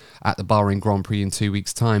racing at the Bahrain Grand Prix in 2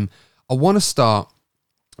 weeks' time. I want to start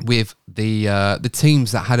with the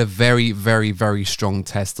teams that had a very, very, very strong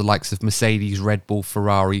test, the likes of Mercedes, Red Bull,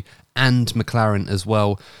 Ferrari, and McLaren as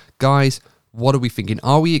well. Guys, what are we thinking?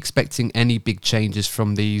 Are we expecting any big changes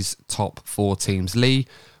from these top 4 teams? Lee,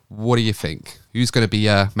 what do you think? Who's going to be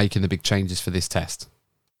making the big changes for this test?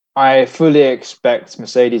 I fully expect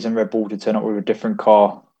Mercedes and Red Bull to turn up with a different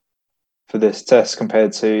car for this test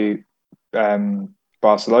compared to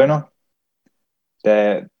Barcelona.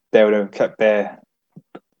 They would have kept their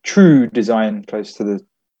true design close to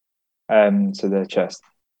their chest.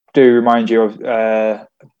 Do remind you of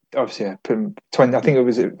obviously I think it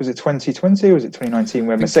was 2020 or was it 2019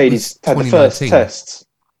 where Mercedes had the first tests.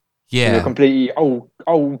 Yeah, with a completely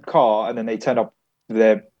old car, and then they turned up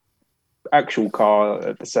their actual car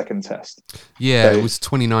at the second test. Yeah, it was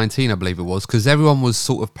 2019, I believe it was, because everyone was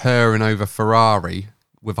sort of purring over Ferrari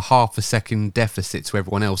with a half a second deficit to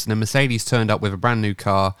everyone else, and then Mercedes turned up with a brand new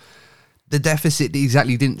car. The deficit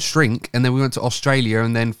exactly didn't shrink, and then we went to Australia,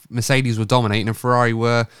 and then Mercedes were dominating, and Ferrari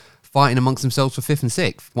were fighting amongst themselves for 5th and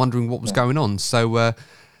 6th, wondering what was going on. So,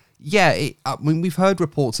 we've heard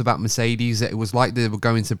reports about Mercedes that it was like they were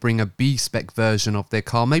going to bring a B-spec version of their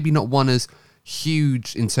car, maybe not one as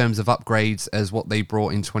huge in terms of upgrades as what they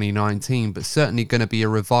brought in 2019, but certainly going to be a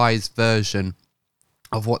revised version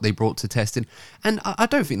of what they brought to testing. And I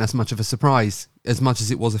don't think that's much of a surprise as much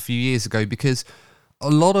as it was a few years ago, because a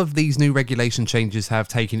lot of these new regulation changes have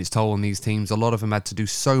taken its toll on these teams. A lot of them had to do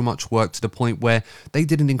so much work to the point where they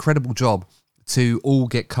did an incredible job to all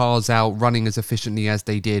get cars out running as efficiently as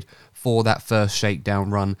they did for that first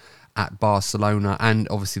shakedown run at Barcelona. And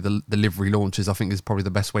obviously the livery launches, I think, is probably the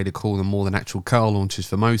best way to call them, more than actual car launches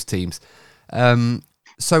for most teams.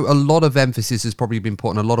 So a lot of emphasis has probably been put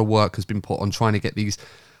on, a lot of work has been put on trying to get these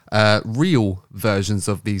real versions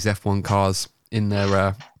of these F1 cars in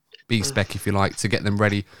their B-spec, if you like, to get them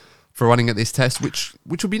ready for running at this test, which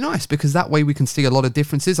would be nice, because that way we can see a lot of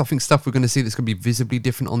differences. I think stuff we're going to see that's going to be visibly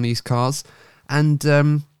different on these cars, and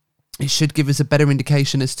it should give us a better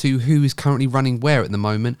indication as to who is currently running where at the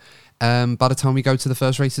moment by the time we go to the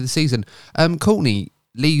first race of the season. Courtney,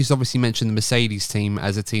 Lee's obviously mentioned the Mercedes team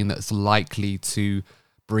as a team that's likely to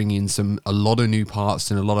bring in a lot of new parts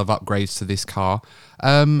and a lot of upgrades to this car.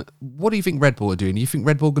 What do you think Red Bull are doing? Do you think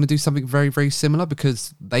Red Bull are going to do something very, very similar?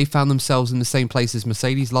 Because they found themselves in the same place as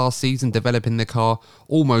Mercedes last season, developing their car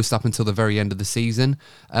almost up until the very end of the season.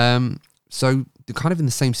 So they're kind of in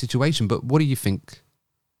the same situation, but what do you think?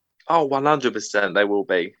 Oh, 100% they will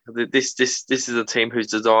be. This is a team whose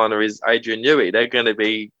designer is Adrian Newey. They're going to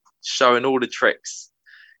be showing all the tricks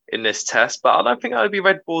in this test, but I don't think it'll be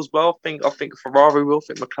Red Bull as well. I think Ferrari will,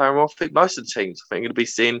 I think McLaren will, I think most of the teams. I think you'll be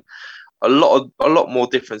seeing a lot more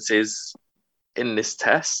differences in this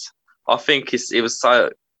test. I think it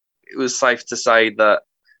was safe to say that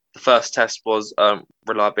the first test was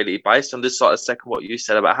reliability based, and just like the second, what you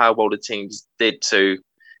said about how well the teams did to,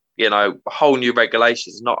 whole new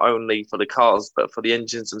regulations, not only for the cars but for the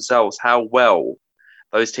engines themselves, how well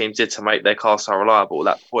those teams did to make their cars so reliable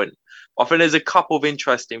at that point. I think there's a couple of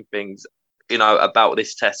interesting things about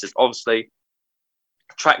this test is obviously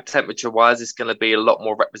track temperature wise, it's going to be a lot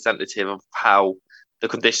more representative of how the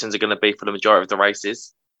conditions are going to be for the majority of the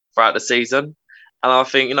races throughout the season. And I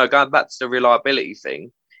think, going back to the reliability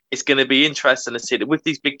thing, it's going to be interesting to see that with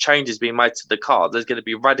these big changes being made to the car, there's going to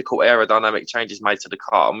be radical aerodynamic changes made to the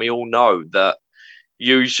car. And we all know that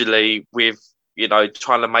usually with,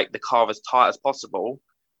 trying to make the car as tight as possible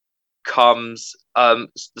comes the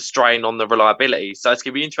strain on the reliability. So it's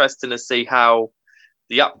going to be interesting to see how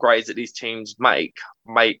the upgrades that these teams make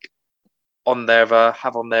on their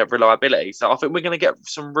have on their reliability. So I think we're going to get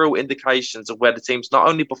some real indications of where the teams, not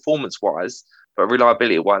only performance-wise, but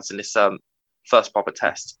reliability-wise in this first proper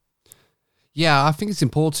test. Yeah, I think it's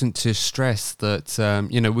important to stress that,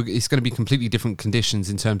 it's going to be completely different conditions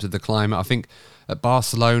in terms of the climate. I think at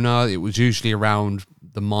Barcelona, it was usually around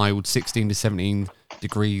the mild 16 to 17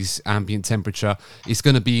 degrees ambient temperature. It's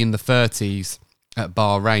going to be in the 30s at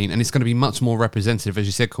Bahrain, and it's going to be much more representative, as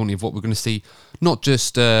you said, Courtney, of what we're going to see, not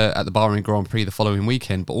just at the Bahrain Grand Prix the following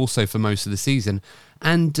weekend, but also for most of the season.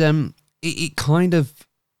 And it kind of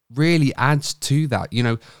really adds to that,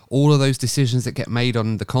 all of those decisions that get made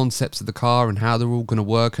on the concepts of the car and how they're all going to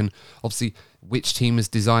work, and obviously which team has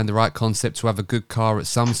designed the right concept to have a good car at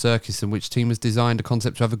some circuits and which team has designed a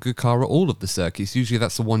concept to have a good car at all of the circuits. Usually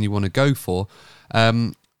that's the one you want to go for.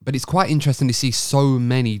 But it's quite interesting to see so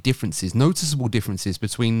many differences, noticeable differences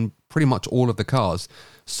between pretty much all of the cars.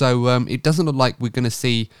 So it doesn't look like we're going to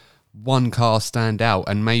see one car stand out,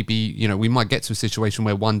 and maybe, we might get to a situation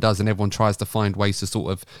where one does and everyone tries to find ways to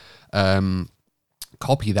sort of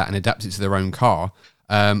copy that and adapt it to their own car.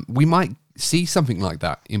 We might see something like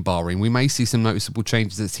that in Bahrain. We may see some noticeable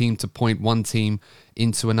changes that seem to point one team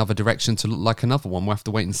into another direction to look like another one. We'll have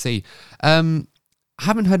to wait and see. I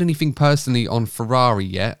haven't heard anything personally on Ferrari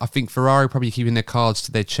yet. I think Ferrari are probably keeping their cards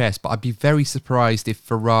to their chest, but I'd be very surprised if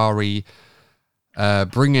Ferrari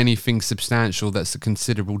bring anything substantial that's a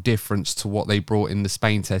considerable difference to what they brought in the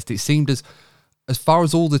Spain test. It seemed as far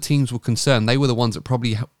as all the teams were concerned, they were the ones that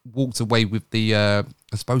probably walked away with the, I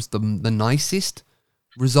suppose, the nicest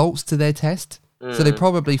results to their test. So they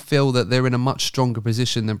probably feel that they're in a much stronger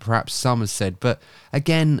position than perhaps some have said. But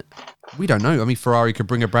again, we don't know. I mean, Ferrari could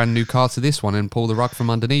bring a brand new car to this one and pull the rug from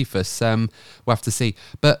underneath us. We'll have to see.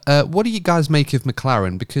 But what do you guys make of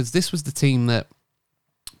McLaren? Because this was the team that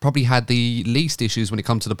probably had the least issues when it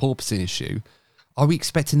comes to the porpoising issue. Are we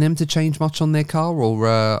expecting them to change much on their car, or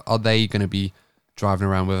are they going to be driving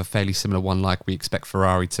around with a fairly similar one like we expect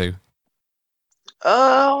Ferrari to?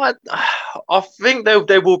 I think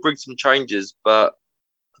they will bring some changes, but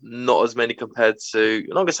not as many compared to, I'm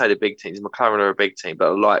not going to say the big teams. McLaren are a big team,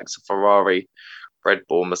 but the likes of Ferrari, Red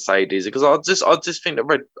Bull, Mercedes, because I just think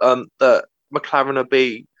that that McLaren will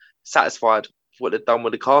be satisfied with what they've done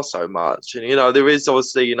with the car so much. And, there is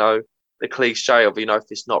obviously, the cliche of, if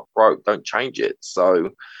it's not broke, don't change it.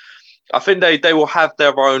 So I think they will have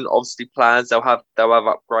their own, obviously, plans. They'll have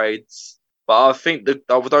upgrades. But I think that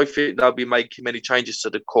I don't think they'll be making many changes to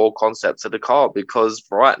the core concepts of the car, because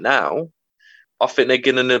right now, I think they're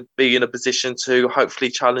going to be in a position to hopefully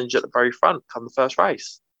challenge at the very front come the first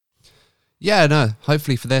race. Yeah, no,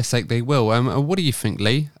 hopefully for their sake they will. What do you think,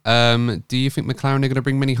 Lee? Do you think McLaren are going to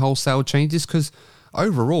bring many wholesale changes? Because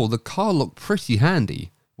overall, the car looked pretty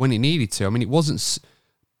handy when it needed to. I mean, it wasn't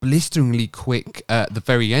blisteringly quick at the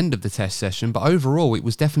very end of the test session, but overall, it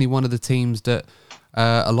was definitely one of the teams that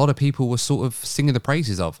a lot of people were sort of singing the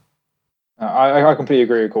praises of. I completely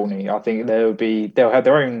agree with Courtney. I think they'll have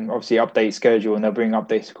their own, obviously, update schedule, and they'll bring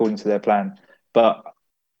updates according to their plan. But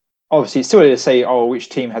obviously, it's still to say, which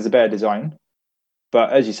team has a better design.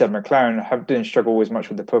 But as you said, McLaren didn't struggle as much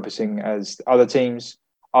with the purposing as other teams.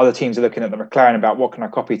 Other teams are looking at the McLaren about what can I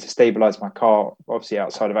copy to stabilize my car, obviously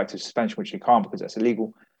outside of active suspension, which you can't because that's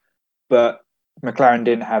illegal. But McLaren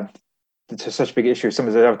didn't have such a big issue as some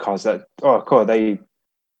of the other cars that, they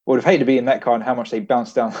would have hated to be in that car and how much they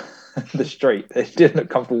bounced down the straight. It didn't look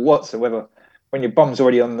comfortable whatsoever. When your bum's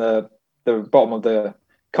already on the bottom of the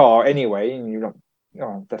car anyway, and you're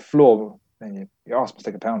not, the floor, and your arse must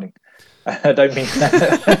take a pounding. I don't mean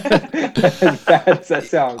that as bad as that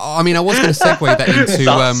sounds. I mean, I was going to segue that into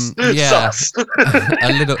a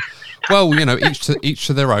little. Well, each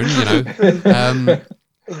to their own.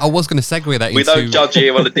 I was going to segue that into... We don't judge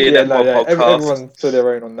here on the DNF podcast. Everyone to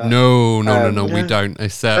their own on that. No, we don't.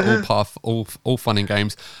 It's all fun and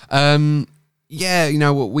games.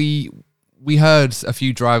 We heard a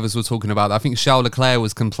few drivers were talking about that. I think Charles Leclerc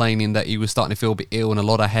was complaining that he was starting to feel a bit ill and a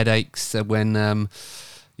lot of headaches when,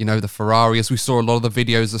 the Ferrari, as we saw a lot of the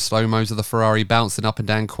videos, the slow-mos of the Ferrari bouncing up and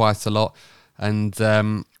down quite a lot. And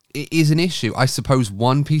it is an issue. I suppose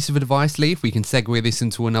one piece of advice, Lee, if we can segue this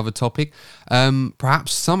into another topic,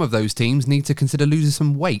 perhaps some of those teams need to consider losing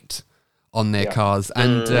some weight on their cars.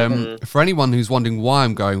 And for anyone who's wondering why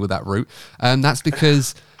I'm going with that route, that's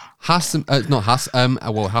because Haas, not Haas,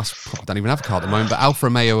 well, Haas probably don't even have a car at the moment, but Alfa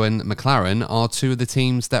Romeo and McLaren are two of the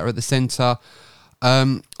teams that are at the centre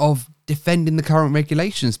of defending the current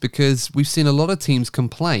regulations, because we've seen a lot of teams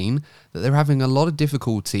complain that they're having a lot of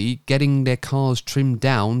difficulty getting their cars trimmed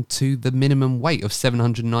down to the minimum weight of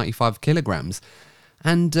 795 kilograms.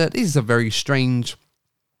 And this is a very strange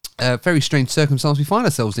circumstance we find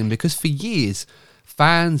ourselves in, because for years,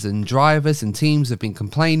 fans and drivers and teams have been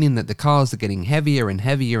complaining that the cars are getting heavier and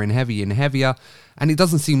heavier and heavier and heavier, and it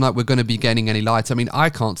doesn't seem like we're going to be getting any lighter. I mean, I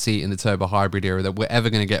can't see it in the turbo hybrid era that we're ever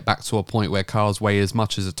going to get back to a point where cars weigh as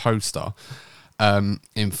much as a toaster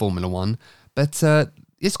in Formula One. But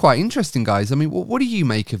it's quite interesting, guys. I mean, what do you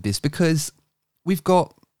make of this? Because we've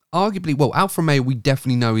got arguably, well, Alfa Romeo we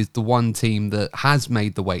definitely know is the one team that has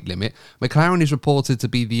made the weight limit. McLaren is reported to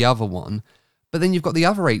be the other one. But then you've got the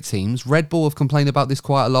other 8 teams. Red Bull have complained about this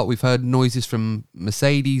quite a lot. We've heard noises from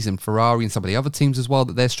Mercedes and Ferrari and some of the other teams as well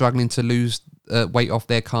that they're struggling to lose weight off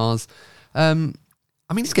their cars. I mean,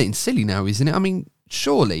 it's getting silly now, isn't it? I mean,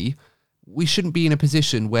 surely we shouldn't be in a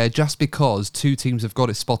position where just because 2 teams have got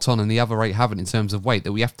it spot on and the other 8 haven't in terms of weight,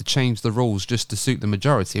 that we have to change the rules just to suit the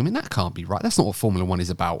majority. I mean, that can't be right. That's not what Formula One is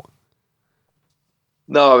about.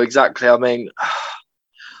 No, exactly. I mean,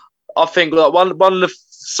 I think like one of the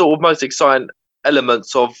sort of most exciting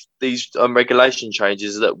elements of these regulation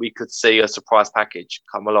changes is that we could see a surprise package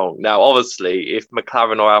come along. Now, obviously, if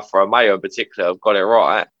McLaren or Alfa Romeo in particular have got it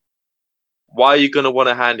right, why are you going to want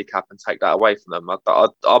to handicap and take that away from them?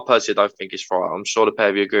 I personally don't think it's right. I'm sure the pair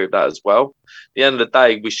of you agree with that as well. At the end of the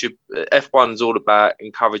day, F1 is all about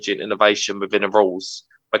encouraging innovation within the rules.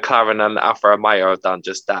 McLaren and Alfa Romeo have done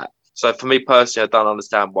just that. So for me personally, I don't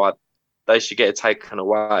understand why they should get it taken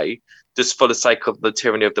away just for the sake of the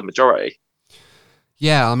tyranny of the majority.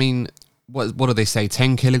 Yeah, I mean, what do they say?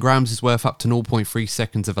 10 kilograms is worth up to 0.3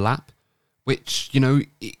 seconds of a lap, which, you know,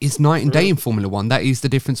 is night and day in Formula One. That is the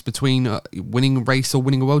difference between winning a race or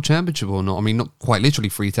winning a world championship or not. I mean, not quite literally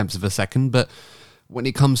 3/10 of a second, but when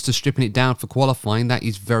it comes to stripping it down for qualifying, that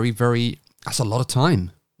is that's a lot of time,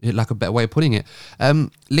 like a better way of putting it.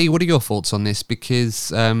 Lee, what are your thoughts on this?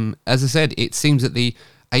 Because, as I said, it seems that the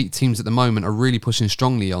 8 teams at the moment are really pushing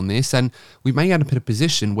strongly on this, and we may end up in a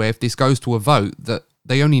position where if this goes to a vote, that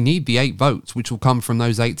they only need the 8 votes, which will come from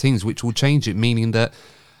those 8 teams, which will change it, meaning that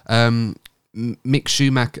Mick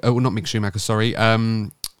Schumacher,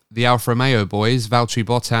 the Alfa Romeo boys, Valtteri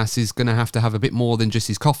Bottas is going to have a bit more than just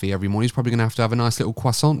his coffee every morning. He's probably going to have a nice little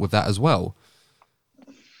croissant with that as well.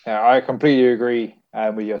 Yeah, I completely agree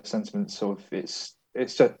with your sentiments. Sort of, it's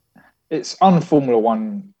un-Formula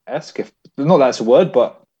One-esque. If not, that's a word,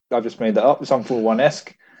 but I've just made that up. It's un-Formula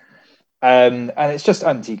One-esque. And it's just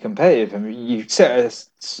anti-competitive. I mean, you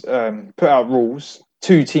put out rules.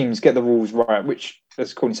 2 teams get the rules right, which,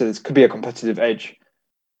 as Courtney said, this could be a competitive edge.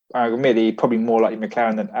 Admittedly, probably more like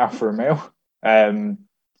McLaren than Alfa Romeo,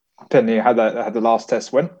 depending on how the last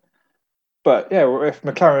test went. But yeah, if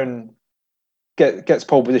McLaren gets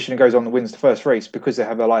pole position and goes on and wins the first race because they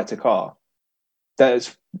have a lighter car,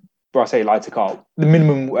 that's, well, I say lighter car, the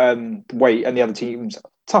minimum weight, and the other teams,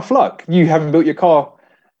 tough luck. You haven't built your car.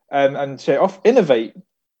 And show it off, innovate,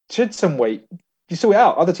 shed some weight. You sort it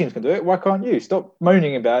out. Other teams can do it. Why can't you? Stop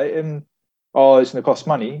moaning about it and, it's going to cost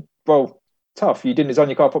money. Well, tough. You didn't design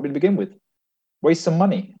your car properly to begin with. Waste some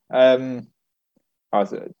money. It's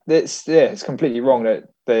completely wrong that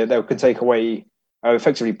they could take away,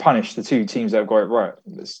 effectively punish the 2 teams that have got it right.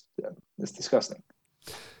 It's disgusting.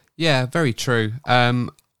 Yeah, very true.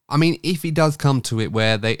 I mean, if it does come to it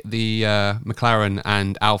where the McLaren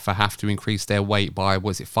and Alfa have to increase their weight by,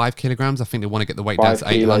 5 kilograms? I think they want to get the weight down to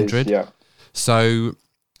 800. Yeah. So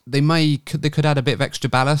they could add a bit of extra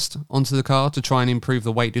ballast onto the car to try and improve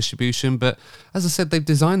the weight distribution. But as I said, they've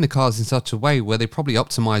designed the cars in such a way where they probably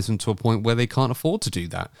optimize them to a point where they can't afford to do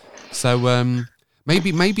that. So maybe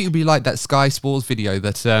it'll be like that Sky Sports video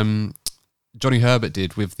that Johnny Herbert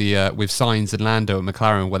did with with Sainz and Lando at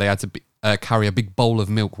McLaren, where they had to carry a big bowl of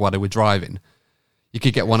milk while they were driving. You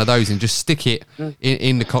could get one of those and just stick it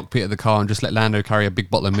in the cockpit of the car and just let Lando carry a big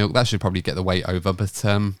bottle of milk. That should probably get the weight over. But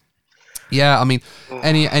yeah, I mean,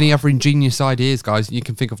 any other ingenious ideas, guys, you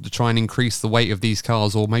can think of to try and increase the weight of these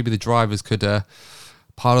cars, or maybe the drivers could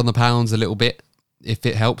pile on the pounds a little bit if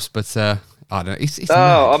it helps. But I don't know. It's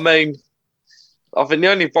I mean, I think the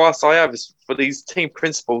only advice I have is for these team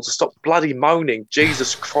principals to stop bloody moaning.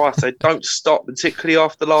 Jesus Christ, they don't stop, particularly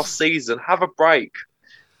after last season. Have a break.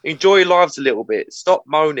 Enjoy your lives a little bit. Stop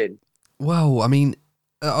moaning. Well, I mean,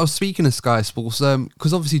 I was speaking of Sky Sports,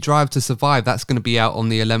 because obviously Drive to Survive, that's going to be out on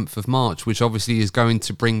the 11th of March, which obviously is going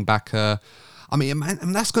to bring back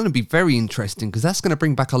that's going to be very interesting because that's going to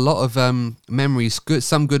bring back a lot of memories,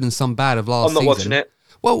 some good and some bad of last season. I'm not watching it.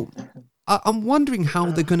 Well, I'm wondering how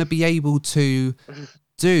they're going to be able to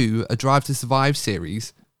do a Drive to Survive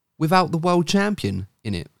series without the world champion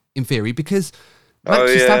in it, in theory, because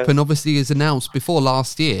Max Verstappen obviously has announced before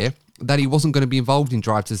last year that he wasn't going to be involved in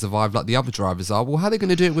Drive to Survive like the other drivers are. Well, how are they going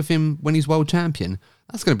to do it with him when he's world champion?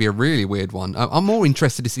 That's going to be a really weird one. I'm more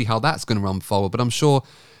interested to see how that's going to run forward, but I'm sure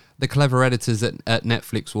the clever editors at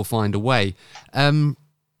Netflix will find a way.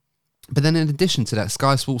 But then in addition to that,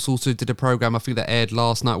 Sky Sports also did a programme, I think that aired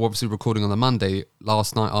last night. We're obviously recording on the Monday,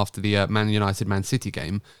 last night after the Man United-Man City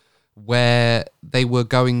game, where they were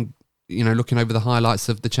going, looking over the highlights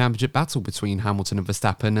of the championship battle between Hamilton and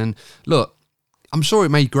Verstappen. And look, I'm sure it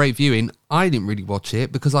made great viewing. I didn't really watch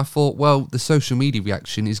it because I thought, well, the social media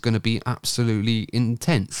reaction is going to be absolutely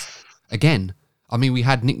intense. Again, I mean, we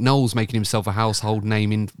had Nick Knowles making himself a household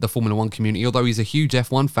name in the Formula One community, although he's a huge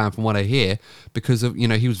F1 fan from what I hear, because of,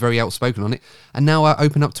 he was very outspoken on it. And now I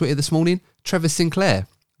open up Twitter this morning, Trevor Sinclair,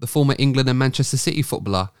 the former England and Manchester City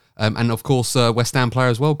footballer, and of course, West Ham player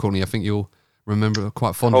as well, Courtney. I think you'll remember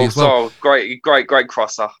quite fondly as well. Oh, great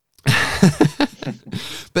crosser.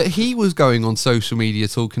 But he was going on social media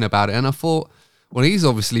talking about it, and I thought, well, he's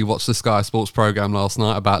obviously watched the Sky Sports programme last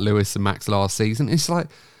night about Lewis and Max last season. It's like,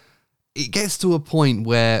 it gets to a point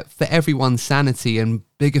where for everyone's sanity and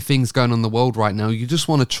bigger things going on in the world right now, you just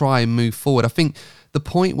want to try and move forward. I think the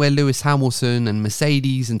point where Lewis Hamilton and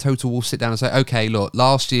Mercedes and Toto Wolff sit down and say, okay, look,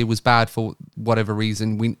 last year was bad for whatever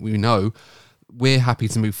reason, we know, we're happy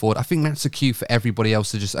to move forward. I think that's a cue for everybody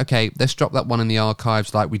else to just, okay, let's drop that one in the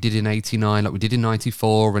archives like we did in 89, like we did in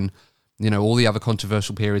 94 and, all the other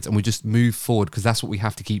controversial periods, and we just move forward because that's what we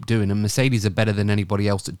have to keep doing. And Mercedes are better than anybody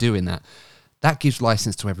else at doing that. That gives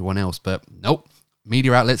license to everyone else, but nope.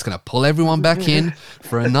 Media outlets going to pull everyone back in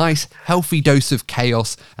for a nice, healthy dose of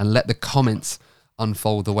chaos and let the comments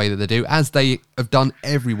unfold the way that they do, as they have done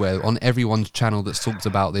everywhere on everyone's channel that's talked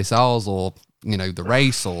about this, ours or, the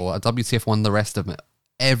race or WTF1, the rest of it,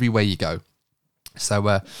 everywhere you go. So,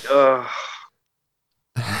 rile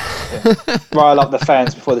up the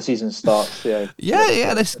fans before the season starts.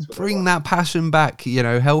 Yeah, let's bring that passion back,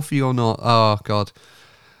 healthy or not. Oh, God.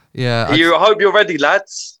 Yeah, I hope you're ready,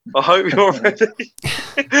 lads. I hope you're ready.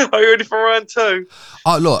 Are you ready for round 2?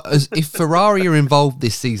 Look, if Ferrari are involved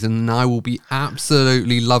this season, I will be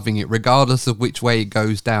absolutely loving it, regardless of which way it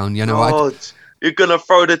goes down. God, you're gonna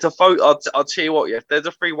throw the Tifosi. I'll tell you what. If there's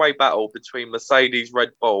a 3-way battle between Mercedes, Red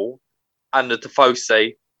Bull, and the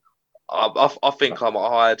Tifosi, I think I'm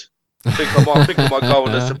hired. I think I might go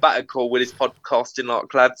on a sabbatical with this podcasting,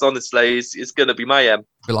 lads. Honestly, it's going to be mayhem.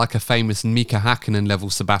 But like a famous Mika Hakkinen level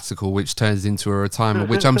sabbatical, which turns into a retirement,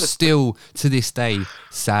 which I'm still to this day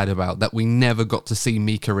sad about, that we never got to see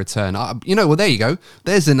Mika return. Well, there you go.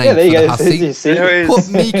 There's a name for the Hussy. Put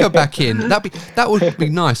Mika back in. That would be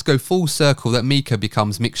nice. Go full circle. That Mika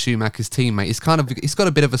becomes Mick Schumacher's teammate. It's got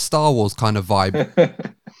a bit of a Star Wars kind of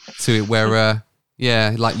vibe to it, where.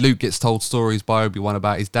 Yeah, like Luke gets told stories by Obi-Wan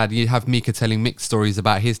about his dad. You have Mika telling Mick stories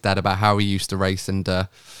about his dad, about how he used to race. And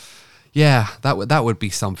that would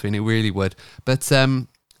be something. It really would. But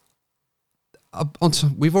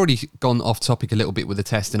we've already gone off topic a little bit with the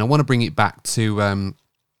test. And I want to bring it back to...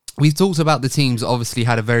 we've talked about the teams that obviously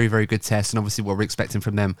had a very, very good test and obviously what we're expecting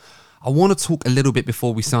from them. I want to talk a little bit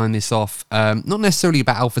before we sign this off, not necessarily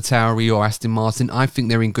about AlphaTauri or Aston Martin. I think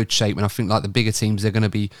they're in good shape, and I think like the bigger teams, they're going to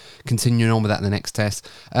be continuing on with that in the next test.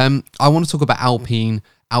 I want to talk about Alpine,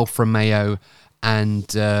 Alfa Romeo,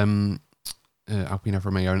 and Alpine, Alfa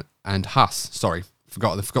Romeo, and Haas. Sorry,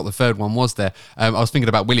 forgot the third one was there. I was thinking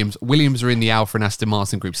about Williams. Williams are in the Alfa and Aston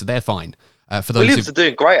Martin group, so they're fine. For those Williams are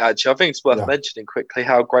doing great, actually. I think it's worth mentioning quickly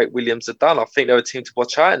how great Williams have done. I think they're a team to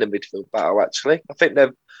watch out in the midfield battle, actually. I think they've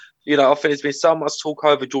I think there's been so much talk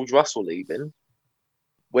over George Russell leaving,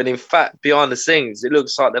 when in fact, behind the scenes, it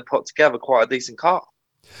looks like they've put together quite a decent car.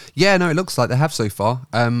 Yeah, no, it looks like they have so far.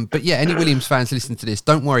 But yeah, any Williams fans listening to this,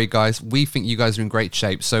 don't worry, guys. We think you guys are in great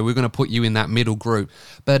shape, so we're going to put you in that middle group.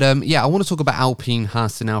 But yeah, I want to talk about Alpine,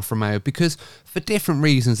 Haas, and Alfa Romeo because for different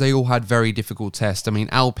reasons, they all had very difficult tests. I mean,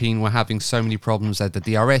 Alpine were having so many problems. They had the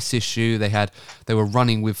DRS issue. They were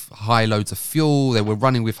running with high loads of fuel. They were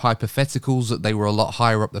running with hypotheticals that they were a lot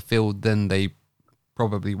higher up the field than they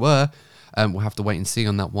probably were. We'll have to wait and see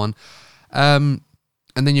on that one.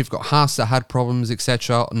 And then you've got Haas that had problems,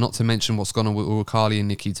 etc. Not to mention what's gone on with Uralkali and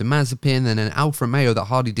Nikita Mazepin. And then Alfa Romeo that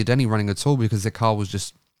hardly did any running at all because the car was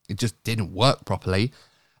just didn't work properly.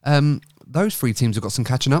 those three teams have got some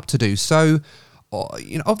catching up to do. So,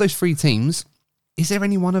 of those three teams, is there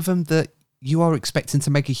any one of them that you are expecting to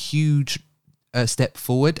make a huge step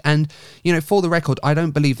forward? And, for the record, I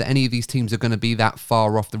don't believe that any of these teams are going to be that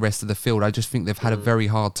far off the rest of the field. I just think they've had a very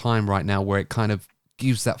hard time right now where it kind of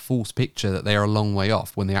gives that false picture that they are a long way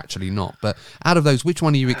off when they're actually not. But out of those, which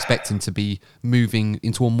one are you expecting to be moving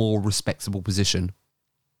into a more respectable position?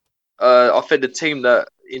 I think the team that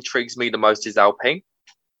intrigues me the most is Alpine.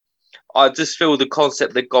 I just feel the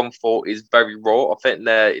concept they've gone for is very raw. I think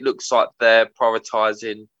it looks like they're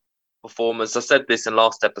prioritising performance. I said this in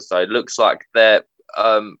last episode. It looks like they're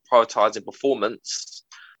prioritising performance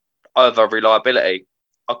over reliability.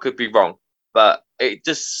 I could be wrong, but it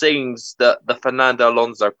just seems that the Fernando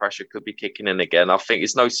Alonso pressure could be kicking in again. I think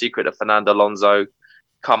it's no secret that Fernando Alonso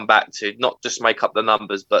come back to not just make up the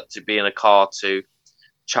numbers, but to be in a car to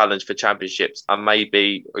challenge for championships. And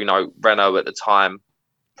maybe, Renault at the time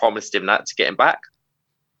promised him that to get him back.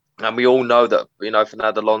 And we all know that,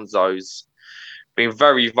 Fernando Alonso's been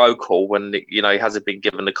very vocal when, he hasn't been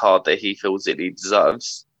given the card that he feels that he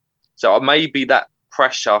deserves. So maybe that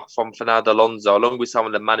pressure from Fernando Alonso, along with some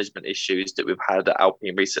of the management issues that we've had at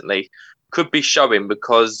Alpine recently, could be showing,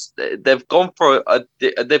 because they've gone for a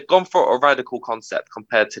radical concept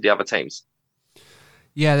compared to the other teams.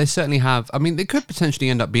 Yeah, they certainly have. I mean, they could potentially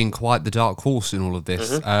end up being quite the dark horse in all of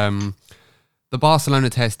this. Mm-hmm. The Barcelona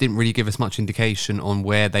test didn't really give us much indication on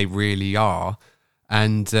where they really are,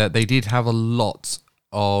 and they did have a lot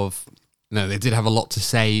to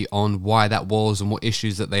say on why that was and what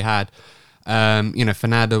issues that they had.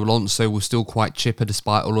 Fernando Alonso was still quite chipper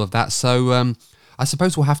despite all of that. So I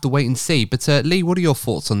suppose we'll have to wait and see. But Lee, what are your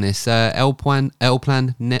thoughts on this? Oh God,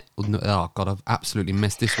 I've absolutely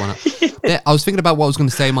messed this one up. I was thinking about what I was going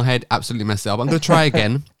to say in my head, absolutely messed it up. I'm going to try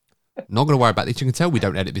again. Not going to worry about this. You can tell we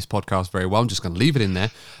don't edit this podcast very well. I'm just going to leave it in there.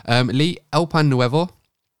 Lee, El Pan Nuevo,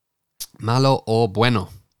 malo o bueno?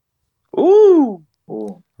 Ooh.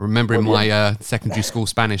 Remembering my secondary school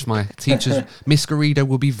Spanish, my teachers, Miss Garrido,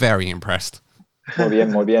 will be very impressed.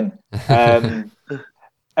 Muy bien.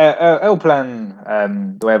 El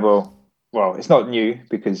Plan Nuevo, well, it's not new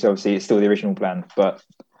because obviously it's still the original plan, but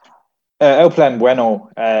El Plan Bueno,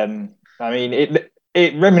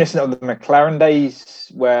 it reminiscent of the McLaren days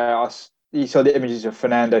where you saw the images of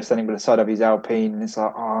Fernando standing by the side of his Alpine, and it's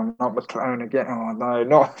like, oh, not McLaren again. Oh, no,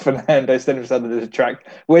 not Fernando standing beside the track.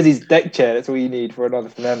 Where's his deck chair? That's all you need for another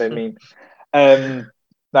Fernando meme.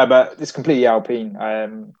 No, but it's completely Alpine.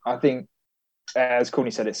 I think, as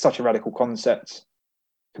Courtney said, it's such a radical concept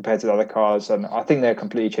compared to the other cars, and I think they're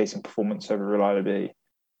completely chasing performance over reliability.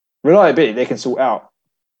 Reliability, they can sort out.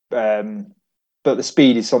 But the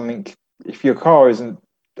speed is something, if your car isn't,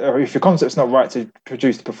 or if your concept's not right to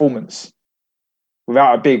produce the performance,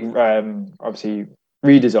 without a big, obviously,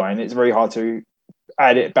 redesign, it's very hard to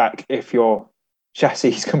add it back if your chassis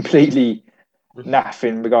is completely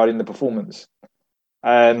naffing regarding the performance.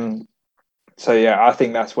 So, yeah, I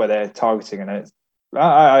think that's where they're targeting. And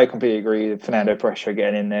I completely agree. Fernando pressure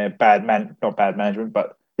getting in there, not bad management,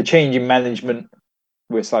 but the change in management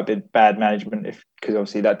with slightly bad management, because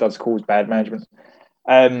obviously that does cause bad management.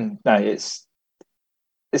 No, it's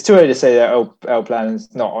too early to say that El Plan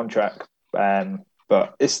is not on track,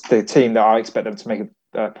 but it's the team that I expect them to make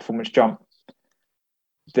a performance jump.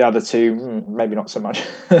 The other two, maybe not so much.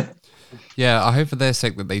 Yeah, I hope for their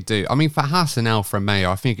sake that they do. I mean, for Haas and Alfa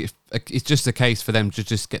Romeo, I think it's just a case for them to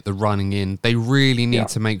just get the running in. They really need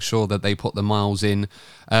to make sure that they put the miles in.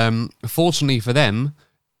 Fortunately for them,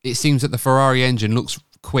 it seems that the Ferrari engine looks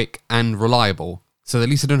quick and reliable. So at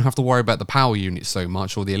least I don't have to worry about the power unit so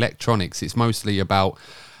much or the electronics. It's mostly about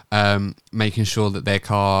making sure that their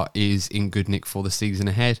car is in good nick for the season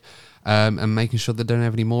ahead. And making sure they don't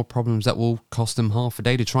have any more problems that will cost them half a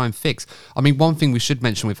day to try and fix. I mean, one thing we should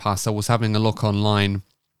mention with Haas, I was having a look online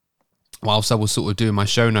whilst I was sort of doing my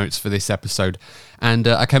show notes for this episode, and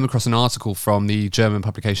I came across an article from the German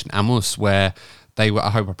publication Amos, where they were, I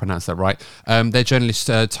hope I pronounced that right, their journalist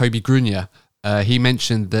Toby Grunier, he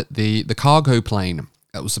mentioned that the cargo plane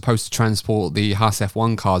that was supposed to transport the Haas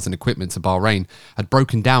F1 cars and equipment to Bahrain had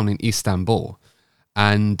broken down in Istanbul,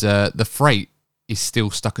 and the freight is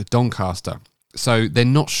still stuck at Doncaster. So they're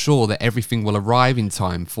not sure that everything will arrive in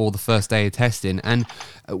time for the first day of testing. And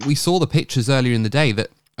we saw the pictures earlier in the day that,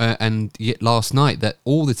 and yet last night, that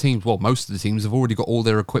all the teams, well, most of the teams have already got all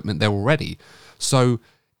their equipment there already. So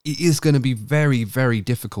it is going to be very, very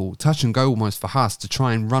difficult, touch and go almost for Haas, to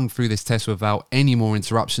try and run through this test without any more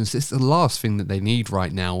interruptions. It's the last thing that they need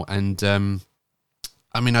right now. And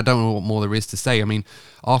I mean, I don't know what more there is to say. I mean,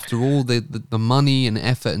 after all the money and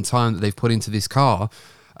effort and time that they've put into this car,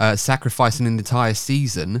 sacrificing an entire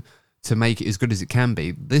season to make it as good as it can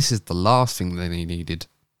be. This is the last thing that they needed.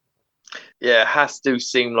 Yeah, Haas do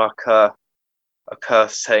seem like a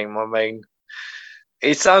cursed team. I mean,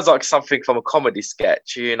 it sounds like something from a comedy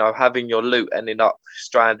sketch, having your loot ending up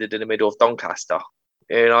stranded in the middle of Doncaster,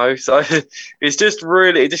 So it's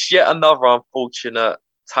just yet another unfortunate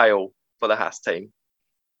tale for the Haas team.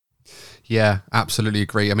 Yeah, absolutely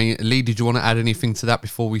agree. I mean, Lee, did you want to add anything to that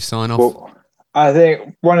before we sign off? Well, I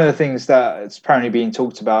think one of the things that's apparently being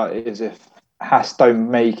talked about is if Haas don't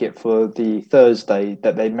make it for the Thursday,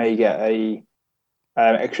 that they may get a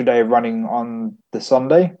extra day of running on the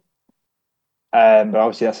Sunday. But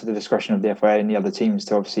obviously that's at the discretion of the FIA and the other teams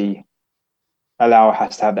to obviously allow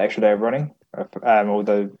Haas to have the extra day of running.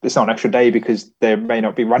 Although it's not an extra day because they may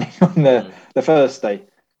not be running on the first day.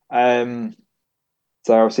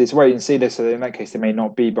 So obviously it's wait and see this. So in that case, they may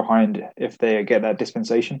not be behind if they get that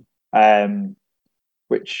dispensation.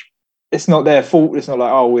 Which it's not their fault. It's not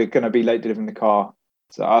like, oh, we're going to be late delivering the car.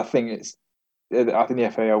 So I think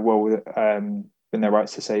the FIA will within their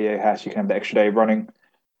rights to say, yeah, Haas, you can have the extra day of running.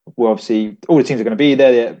 Well, obviously all the teams are going to be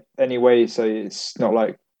there anyway, so it's not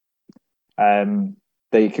like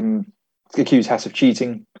they can accuse Haas of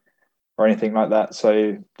cheating or anything like that.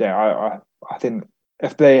 So yeah, I think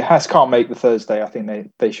if Haas can't make the Thursday, I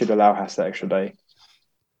think they should allow Haas that extra day.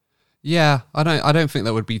 Yeah, I don't think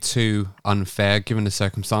that would be too unfair given the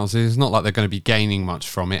circumstances. It's not like they're going to be gaining much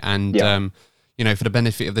from it, and for the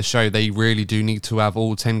benefit of the show, they really do need to have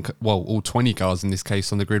all 20 cars in this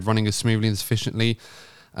case on the grid running as smoothly and efficiently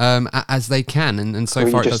as they can. And so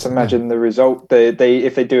far, just imagine the result.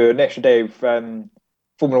 If they do an extra day of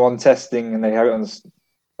Formula One testing and they have it on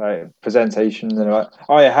presentation, and they're like,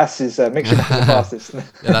 oh yeah, Haas is mixture the fastest. Yeah,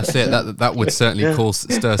 that's it. That would certainly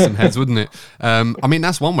stir some heads, wouldn't it? I mean,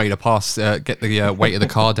 that's one way to get the weight of the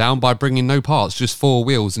car down, by bringing no parts, just 4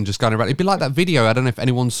 wheels and just going around. It'd be like that video. I don't know if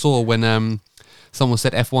anyone saw when someone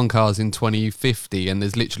said F1 cars in 2050 and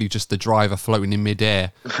there's literally just the driver floating in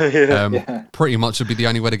midair. Pretty much would be the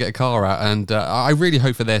only way to get a car out. And I really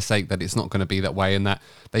hope for their sake that it's not going to be that way, and that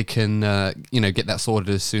they can get that sorted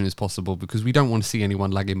as soon as possible, because we don't want to see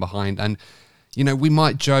anyone lagging behind. And we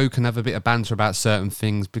might joke and have a bit of banter about certain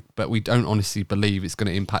things, but we don't honestly believe it's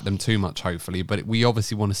going to impact them too much, hopefully. But we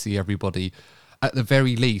obviously want to see everybody, at the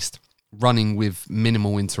very least, running with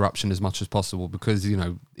minimal interruption as much as possible, because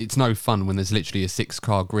it's no fun when there's literally a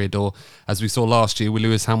 6-car grid, or as we saw last year with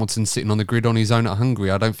Lewis Hamilton sitting on the grid on his own at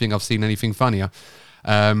Hungary. I don't think I've seen anything funnier.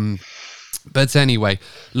 But anyway,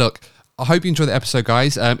 look, I hope you enjoyed the episode,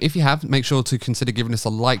 guys. If you have, make sure to consider giving us a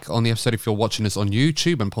like on the episode if you're watching us on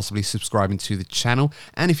YouTube, and possibly subscribing to the channel.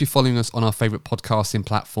 And if you're following us on our favourite podcasting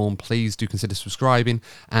platform, please do consider subscribing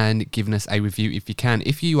and giving us a review if you can.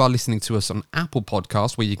 If you are listening to us on Apple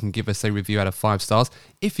Podcasts, where you can give us a review out of 5 stars,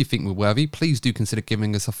 if you think we're worthy, please do consider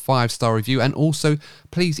giving us a 5-star review. And also,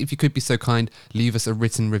 please, if you could be so kind, leave us a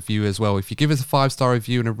written review as well. If you give us a 5-star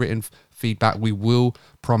review and a written feedback, we will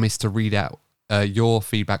promise to read out your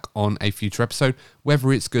feedback on a future episode,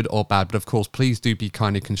 whether it's good or bad. But of course, please do be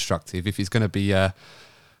kind of constructive. If it's going to be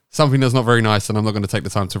something that's not very nice, then I'm not going to take the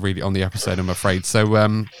time to read it on the episode, I'm afraid. So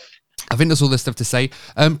I think that's all there's stuff to say.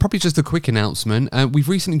 Probably just a quick announcement. We've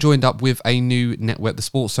recently joined up with a new network, the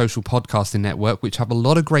Sports Social Podcasting Network, which have a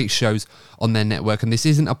lot of great shows on their network. And this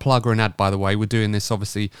isn't a plug or an ad, by the way. We're doing this,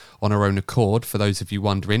 obviously, on our own accord, for those of you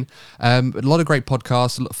wondering. A lot of great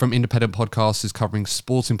podcasts from independent podcasters covering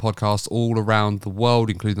sporting podcasts all around the world,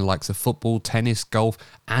 including the likes of football, tennis, golf,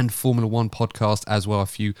 and Formula One podcast as well. A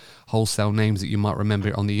few wholesale names that you might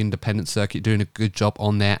remember on the independent circuit doing a good job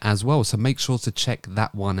on there as well. So make sure to check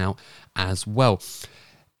that one out as well.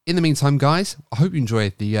 In the meantime, guys, I hope you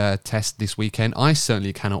enjoyed the test this weekend. I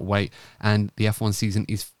certainly cannot wait, and the F1 season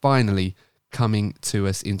is finally coming to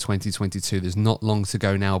us in 2022. There's not long to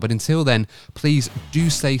go now, but until then, please do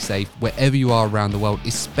stay safe wherever you are around the world,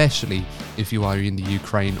 especially if you are in the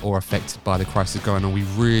Ukraine or affected by the crisis going on. We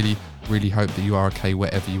really, really hope that you are okay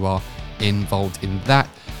wherever you are involved in that.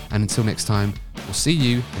 And until next time, we'll see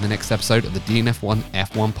you in the next episode of the DNF1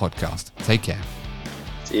 F1 podcast. Take care.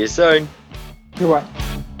 See you soon. Goodbye.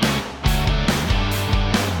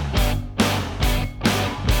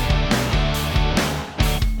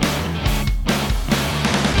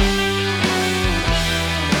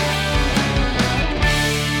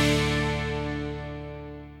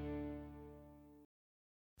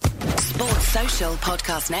 Sports Social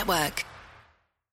Podcast Network.